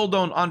still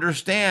don't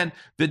understand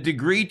the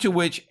degree to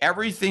which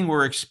everything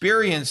we're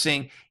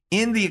experiencing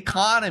in the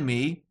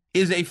economy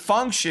is a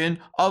function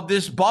of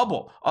this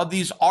bubble, of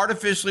these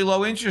artificially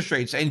low interest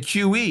rates and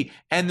QE.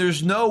 And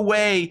there's no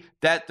way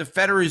that the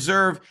Federal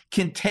Reserve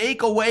can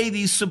take away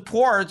these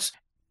supports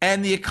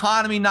and the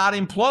economy not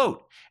implode.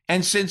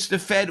 And since the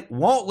Fed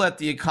won't let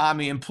the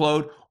economy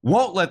implode,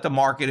 won't let the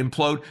market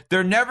implode,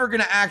 they're never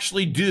going to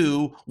actually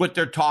do what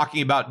they're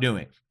talking about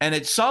doing. And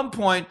at some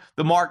point,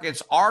 the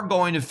markets are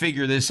going to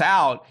figure this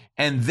out,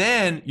 and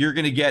then you're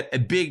going to get a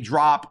big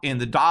drop in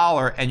the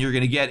dollar, and you're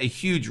going to get a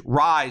huge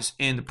rise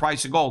in the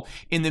price of gold.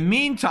 In the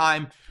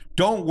meantime,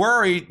 don't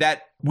worry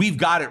that we've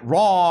got it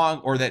wrong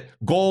or that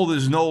gold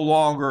is no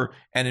longer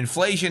an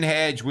inflation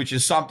hedge, which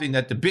is something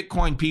that the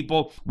Bitcoin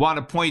people want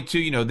to point to.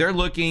 You know, they're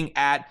looking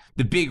at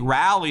the big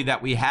rally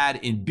that we had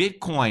in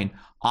Bitcoin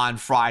on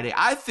Friday.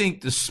 I think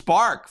the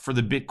spark for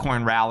the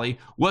Bitcoin rally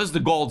was the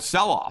gold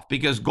sell-off,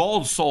 because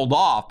gold sold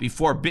off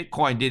before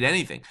Bitcoin did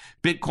anything.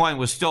 Bitcoin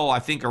was still, I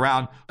think,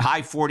 around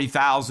high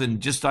 40,000,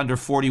 just under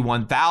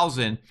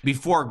 41,000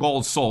 before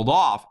gold sold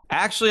off.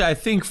 Actually, I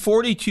think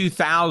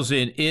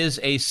 42,000 is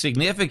a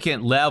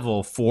significant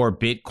level for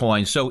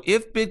Bitcoin. So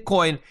if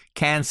Bitcoin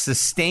can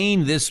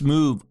sustain this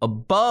move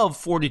above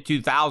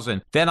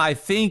 42,000, then I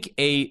think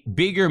a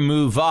bigger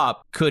move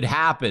up could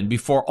happen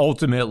before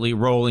ultimately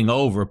rolling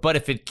over. But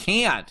if it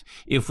can't,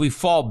 if we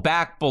fall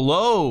back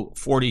below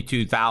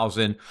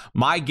 42,000,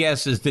 my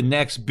guess is the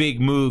next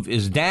big move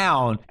is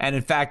down. And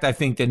in fact, I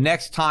think the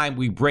next time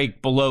we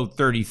break below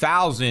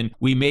 30,000,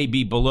 we may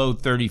be below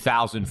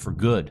 30,000 for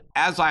good.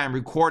 As I am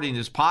recording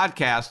this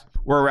podcast,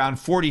 were around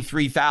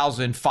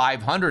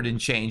 43,500 and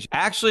change.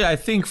 Actually, I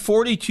think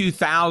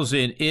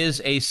 42,000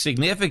 is a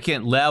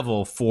significant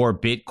level for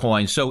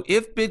Bitcoin. So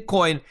if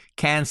Bitcoin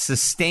can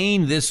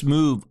sustain this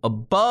move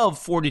above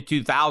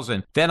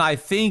 42,000, then I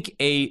think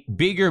a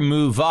bigger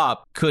move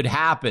up could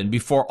happen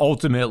before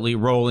ultimately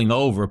rolling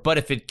over. But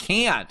if it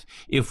can't,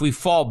 if we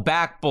fall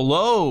back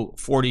below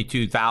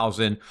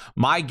 42,000,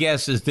 my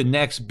guess is the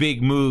next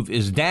big move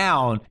is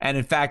down. And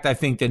in fact, I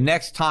think the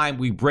next time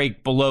we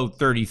break below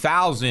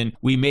 30,000,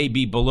 we may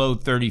be below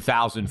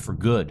 30,000 for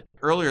good.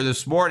 Earlier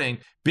this morning,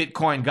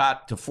 Bitcoin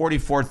got to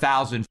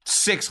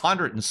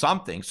 44,600 and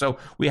something. So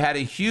we had a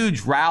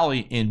huge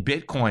rally in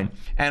Bitcoin.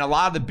 And a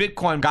lot of the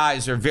Bitcoin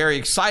guys are very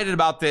excited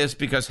about this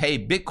because, hey,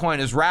 Bitcoin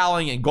is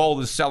rallying and gold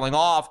is selling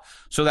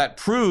off. So that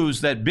proves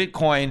that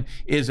Bitcoin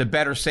is a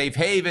better safe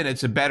haven.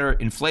 It's a better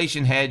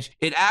inflation hedge.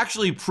 It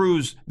actually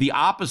proves the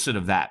opposite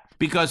of that.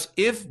 Because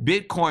if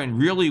Bitcoin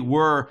really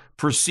were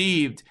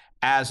perceived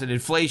as an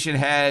inflation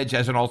hedge,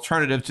 as an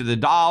alternative to the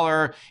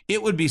dollar,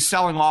 it would be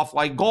selling off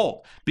like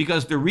gold.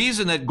 Because the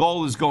reason that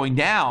gold is going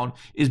down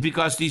is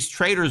because these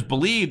traders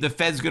believe the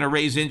Fed's going to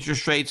raise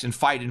interest rates and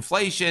fight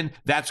inflation.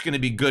 That's going to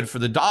be good for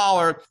the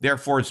dollar.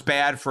 Therefore, it's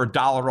bad for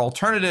dollar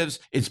alternatives.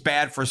 It's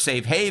bad for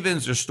safe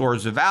havens or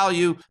stores of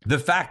value. The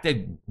fact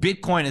that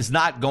Bitcoin is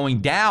not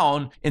going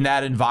down in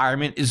that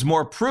environment is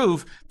more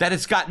proof that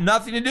it's got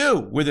nothing to do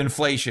with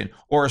inflation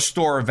or a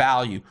store of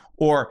value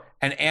or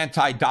an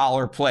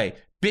anti-dollar play.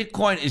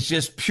 Bitcoin is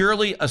just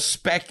purely a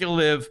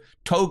speculative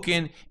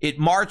token. It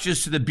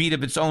marches to the beat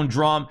of its own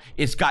drum.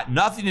 It's got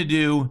nothing to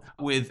do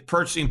with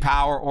purchasing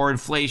power or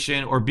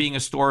inflation or being a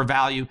store of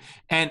value.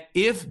 And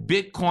if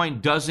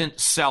Bitcoin doesn't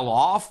sell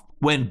off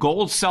when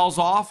gold sells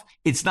off,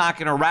 it's not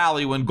going to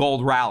rally when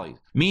gold rallies.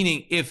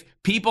 Meaning, if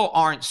people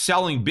aren't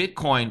selling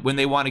Bitcoin when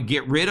they want to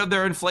get rid of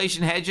their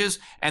inflation hedges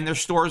and their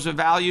stores of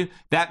value,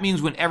 that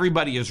means when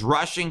everybody is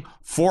rushing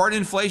for an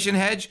inflation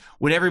hedge,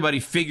 when everybody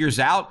figures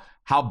out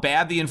how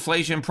bad the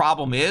inflation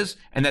problem is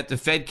and that the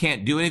Fed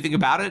can't do anything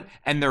about it,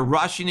 and they're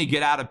rushing to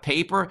get out of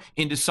paper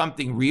into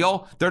something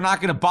real, they're not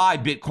going to buy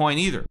Bitcoin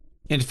either.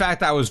 In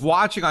fact, I was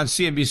watching on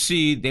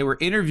CNBC, they were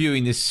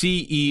interviewing the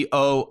CEO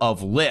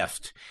of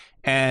Lyft.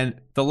 And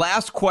the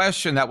last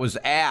question that was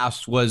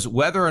asked was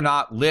whether or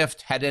not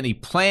Lyft had any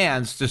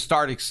plans to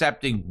start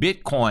accepting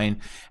Bitcoin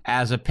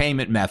as a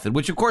payment method,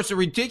 which, of course, is a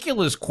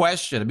ridiculous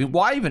question. I mean,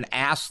 why even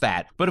ask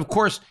that? But, of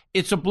course,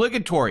 it's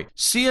obligatory.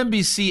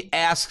 CNBC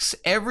asks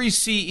every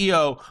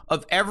CEO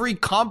of every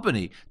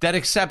company that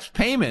accepts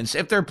payments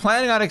if they're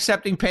planning on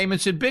accepting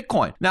payments in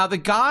Bitcoin. Now, the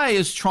guy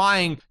is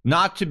trying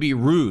not to be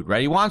rude,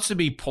 right? He wants to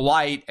be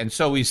polite. And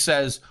so he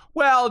says,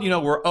 well,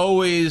 we're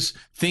always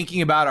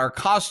thinking about our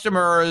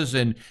customers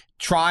and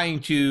trying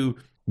to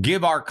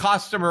give our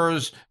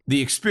customers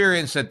the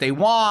experience that they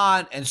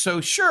want. And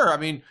so, sure, I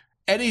mean,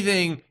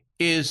 anything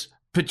is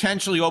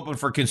potentially open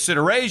for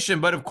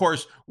consideration. But of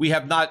course, we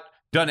have not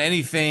done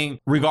anything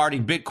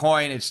regarding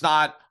Bitcoin. It's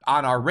not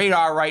on our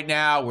radar right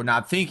now. We're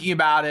not thinking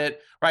about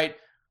it, right?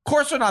 Of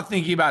course, we're not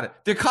thinking about it.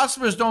 The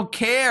customers don't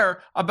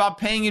care about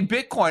paying in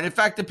Bitcoin. In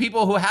fact, the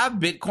people who have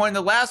Bitcoin, the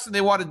last thing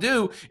they want to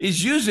do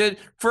is use it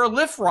for a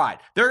Lyft ride.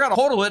 They're going to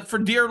hodl it for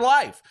dear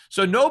life.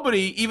 So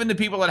nobody, even the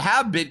people that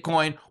have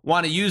Bitcoin,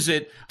 want to use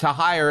it to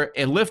hire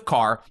a Lyft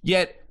car.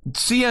 Yet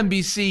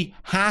CNBC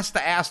has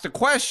to ask the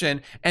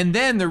question. And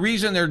then the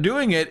reason they're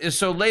doing it is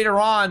so later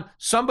on,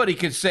 somebody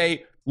could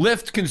say,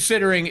 Lyft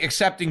considering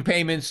accepting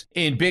payments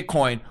in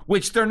Bitcoin,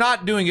 which they're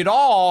not doing at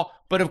all.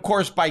 But of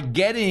course, by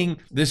getting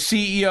the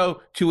CEO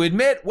to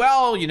admit,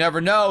 well, you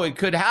never know, it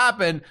could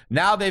happen.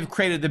 Now they've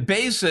created the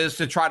basis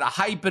to try to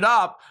hype it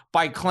up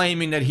by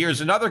claiming that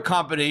here's another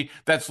company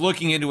that's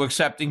looking into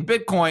accepting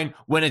Bitcoin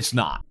when it's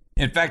not.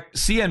 In fact,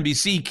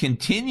 CNBC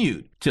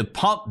continued to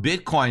pump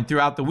Bitcoin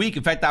throughout the week.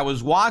 In fact, I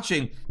was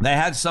watching, they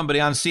had somebody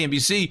on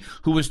CNBC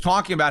who was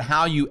talking about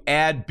how you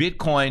add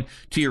Bitcoin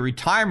to your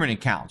retirement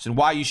accounts and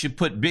why you should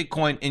put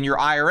Bitcoin in your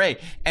IRA.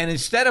 And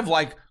instead of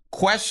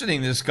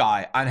questioning this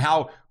guy on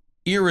how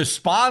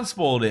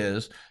irresponsible it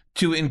is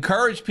to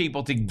encourage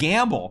people to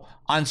gamble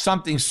on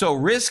something so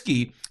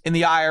risky in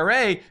the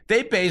IRA,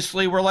 they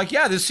basically were like,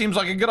 yeah, this seems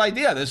like a good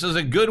idea. This is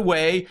a good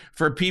way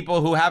for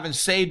people who haven't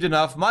saved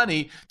enough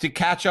money to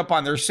catch up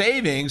on their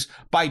savings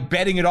by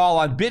betting it all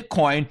on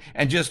Bitcoin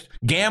and just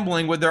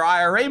gambling with their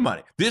IRA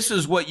money. This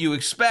is what you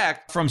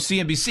expect from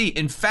CNBC.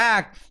 In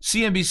fact,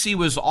 CNBC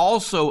was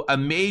also a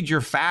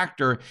major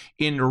factor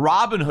in the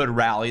Robinhood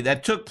rally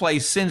that took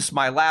place since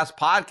my last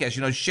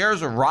podcast.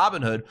 Shares of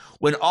Robinhood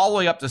went all the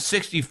way up to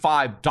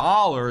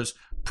 $65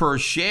 per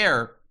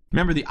share.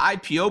 Remember, the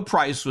IPO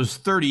price was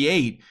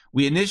 38.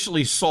 We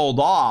initially sold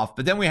off,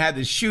 but then we had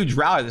this huge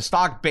rally. The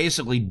stock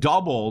basically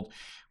doubled.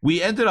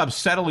 We ended up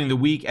settling the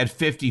week at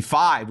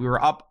 55. We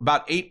were up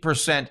about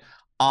 8%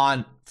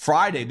 on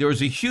Friday. There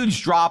was a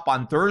huge drop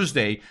on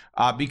Thursday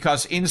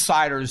because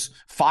insiders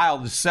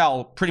filed to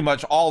sell pretty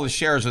much all the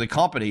shares of the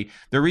company.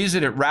 The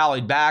reason it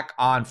rallied back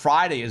on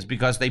Friday is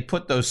because they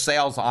put those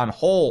sales on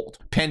hold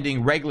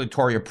pending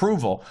regulatory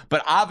approval.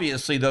 But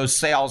obviously those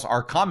sales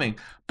are coming.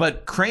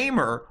 But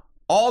Cramer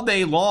all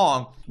day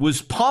long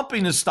was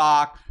pumping the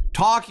stock,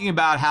 talking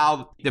about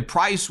how the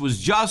price was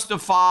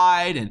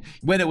justified. And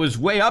when it was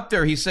way up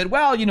there, he said,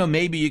 well,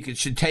 maybe you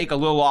should take a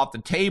little off the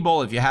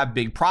table if you have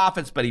big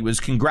profits. But he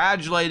was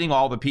congratulating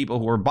all the people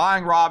who were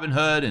buying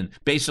Robinhood and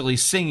basically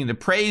singing the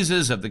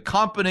praises of the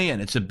company. And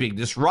it's a big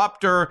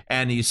disruptor.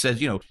 And he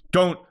says,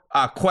 don't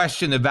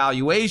question the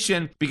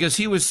valuation, because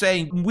he was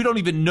saying we don't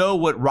even know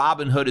what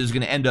Robinhood is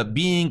going to end up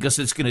being because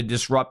it's going to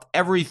disrupt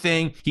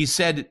everything. He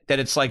said that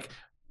it's like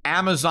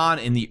Amazon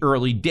in the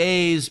early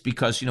days,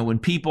 because, when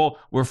people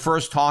were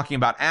first talking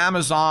about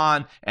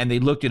Amazon and they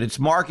looked at its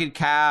market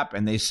cap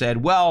and they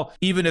said, well,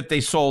 even if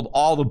they sold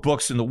all the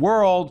books in the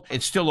world,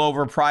 it's still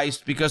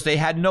overpriced, because they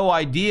had no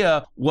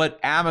idea what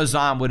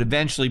Amazon would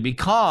eventually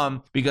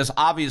become, because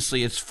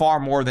obviously it's far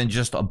more than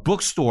just a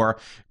bookstore.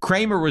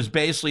 Cramer was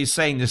basically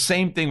saying the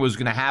same thing was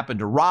going to happen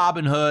to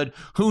Robinhood.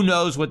 Who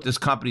knows what this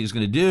company is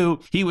going to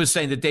do? He was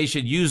saying that they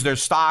should use their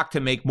stock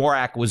to make more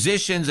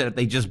acquisitions, and if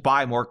they just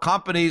buy more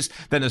companies,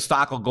 then the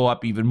stock will go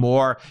up even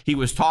more. He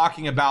was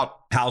talking about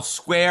how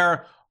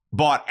Square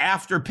bought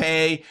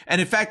Afterpay. And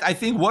in fact, I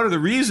think one of the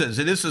reasons,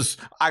 and this is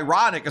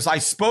ironic, as I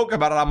spoke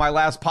about it on my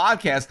last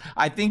podcast,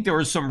 I think there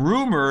were some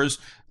rumors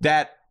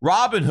that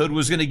Robinhood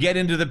was going to get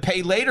into the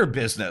pay later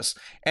business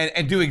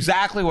and do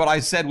exactly what I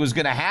said was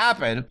going to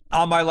happen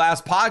on my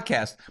last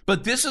podcast.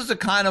 But this is the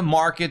kind of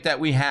market that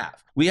we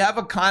have. We have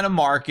a kind of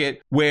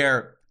market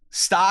where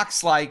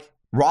stocks like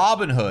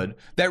Robinhood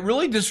that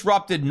really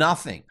disrupted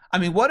nothing. I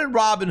mean, what did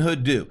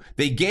Robinhood do?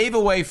 They gave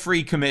away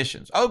free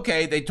commissions.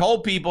 Okay, they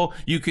told people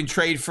you can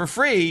trade for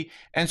free,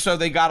 and so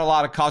they got a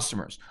lot of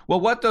customers. Well,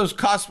 what those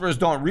customers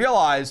don't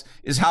realize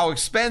is how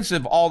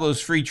expensive all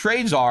those free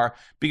trades are,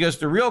 because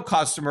the real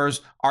customers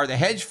are the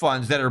hedge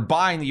funds that are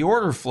buying the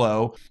order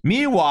flow.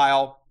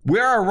 Meanwhile,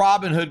 where are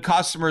Robinhood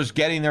customers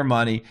getting their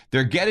money?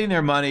 They're getting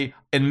their money,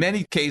 in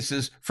many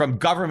cases, from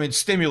government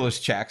stimulus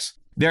checks.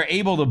 They're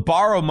able to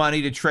borrow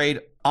money to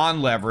trade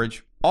on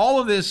leverage.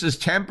 All of this is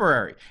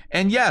temporary.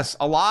 And yes,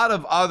 a lot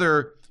of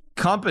other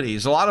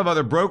companies, a lot of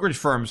other brokerage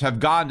firms have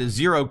gone to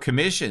zero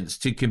commissions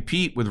to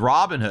compete with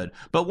Robinhood.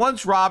 But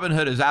once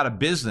Robinhood is out of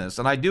business,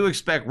 and I do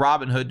expect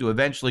Robinhood to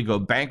eventually go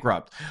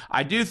bankrupt,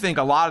 I do think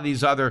a lot of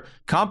these other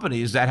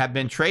companies that have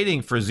been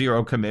trading for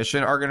zero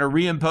commission are going to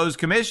reimpose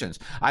commissions.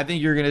 I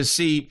think you're going to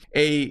see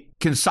a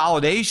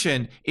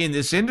consolidation in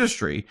this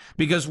industry,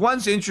 because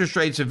once interest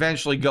rates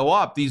eventually go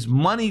up, these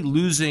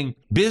money-losing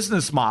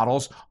business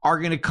models are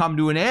going to come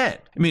to an end.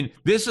 I mean,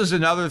 this is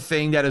another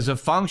thing that is a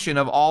function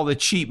of all the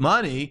cheap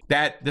money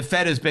that the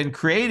Fed has been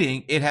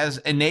creating. It has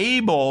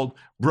enabled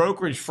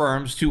brokerage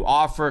firms to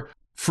offer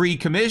free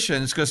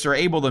commissions because they're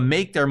able to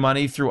make their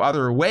money through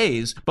other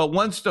ways. But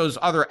once those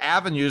other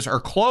avenues are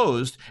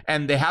closed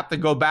and they have to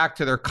go back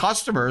to their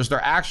customers,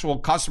 their actual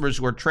customers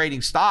who are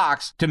trading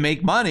stocks to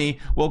make money,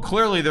 well,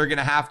 clearly they're going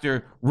to have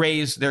to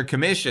raise their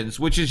commissions,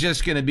 which is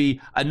just going to be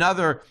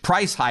another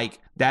price hike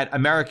that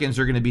Americans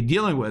are going to be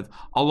dealing with,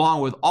 along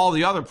with all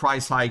the other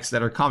price hikes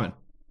that are coming.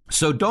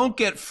 So don't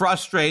get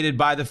frustrated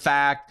by the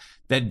fact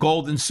that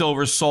gold and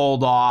silver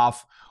sold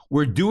off.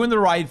 We're doing the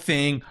right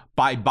thing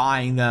by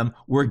buying them.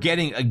 We're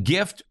getting a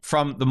gift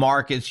from the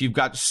markets. You've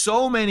got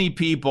so many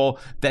people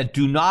that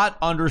do not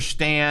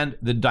understand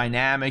the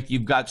dynamic.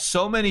 You've got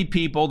so many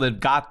people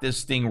that got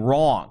this thing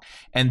wrong.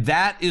 And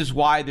that is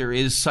why there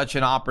is such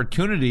an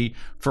opportunity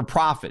for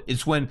profit.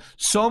 It's when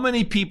so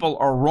many people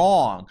are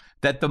wrong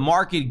that the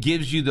market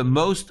gives you the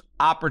most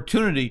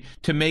opportunity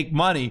to make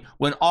money,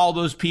 when all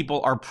those people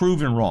are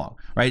proven wrong,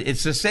 right?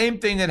 It's the same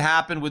thing that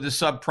happened with the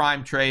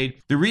subprime trade.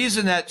 The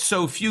reason that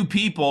so few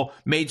people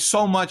made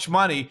so much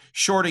money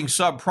shorting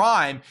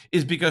subprime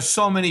is because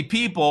so many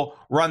people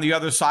were on the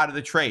other side of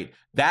the trade.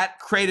 That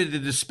created a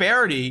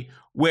disparity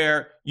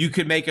where you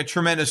could make a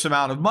tremendous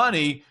amount of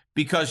money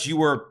because you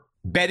were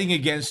betting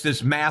against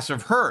this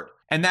massive herd.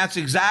 And that's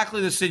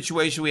exactly the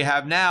situation we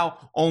have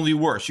now, only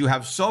worse. You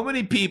have so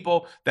many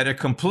people that are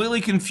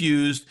completely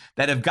confused,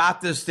 that have got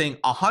this thing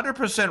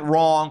 100%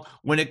 wrong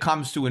when it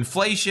comes to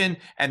inflation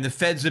and the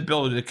Fed's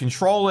ability to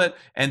control it.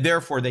 And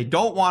therefore, they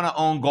don't want to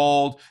own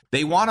gold.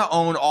 They want to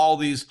own all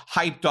these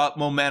hyped up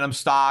momentum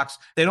stocks.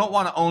 They don't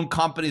want to own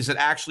companies that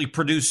actually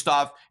produce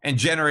stuff and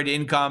generate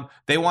income.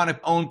 They want to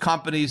own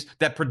companies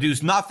that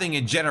produce nothing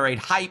and generate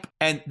hype.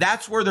 And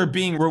that's where they're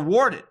being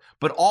rewarded.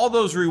 But all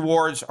those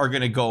rewards are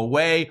going to go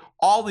away.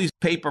 All these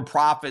paper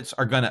profits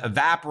are going to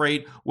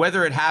evaporate,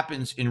 whether it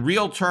happens in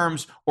real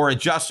terms or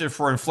adjusted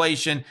for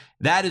inflation.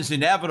 That is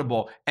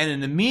inevitable. And in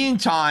the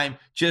meantime,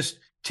 just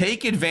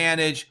take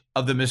advantage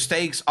of the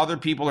mistakes other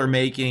people are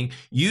making.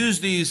 Use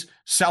these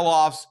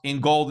sell-offs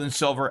in gold and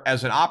silver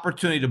as an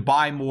opportunity to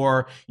buy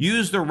more.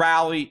 Use the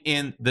rally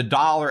in the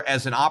dollar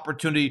as an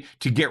opportunity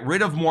to get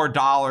rid of more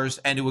dollars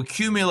and to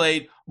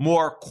accumulate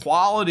more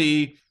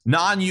quality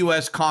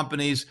non-U.S.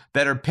 companies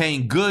that are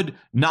paying good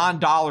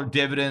non-dollar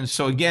dividends.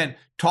 So again,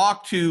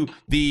 talk to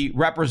the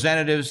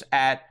representatives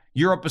at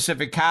Euro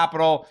Pacific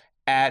Capital,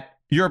 at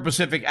Euro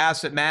Pacific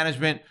Asset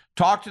Management.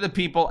 Talk to the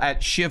people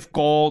at Shift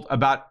Gold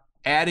about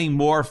adding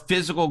more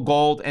physical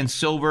gold and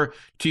silver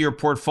to your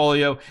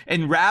portfolio.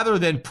 And rather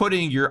than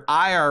putting your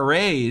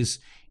IRAs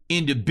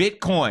into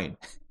Bitcoin,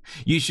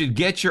 you should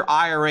get your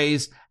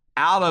IRAs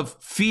out of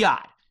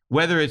fiat,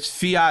 whether it's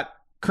fiat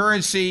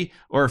currency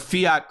or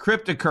fiat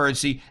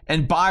cryptocurrency,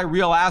 and buy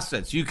real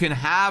assets. You can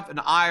have an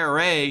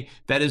IRA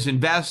that is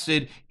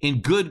invested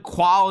in good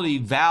quality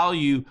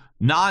value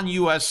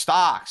non-US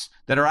stocks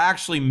that are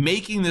actually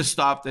making the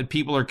stuff that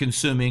people are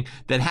consuming,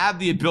 that have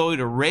the ability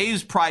to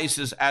raise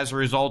prices as a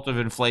result of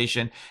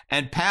inflation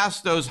and pass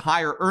those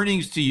higher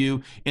earnings to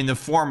you in the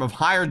form of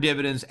higher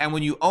dividends. And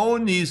when you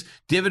own these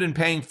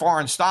dividend-paying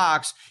foreign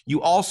stocks,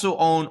 you also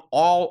own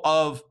all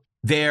of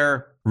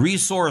their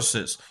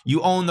resources.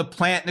 You own the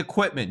plant and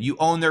equipment. You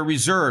own their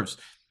reserves.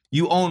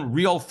 You own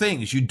real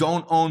things. You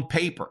don't own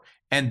paper.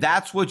 And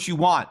that's what you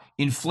want.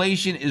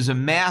 Inflation is a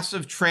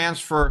massive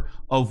transfer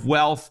of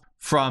wealth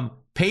from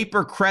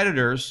paper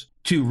creditors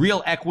to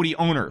real equity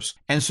owners.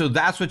 And so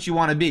that's what you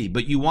want to be.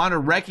 But you want to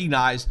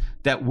recognize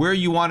that where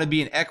you want to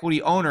be an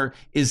equity owner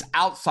is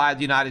outside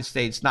the United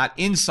States, not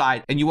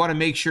inside. And you want to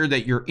make sure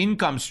that your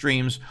income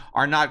streams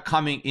are not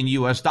coming in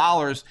US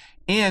dollars.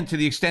 And to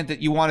the extent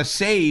that you want to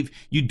save,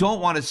 you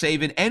don't want to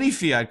save in any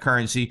fiat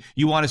currency.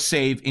 You want to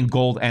save in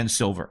gold and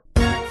silver.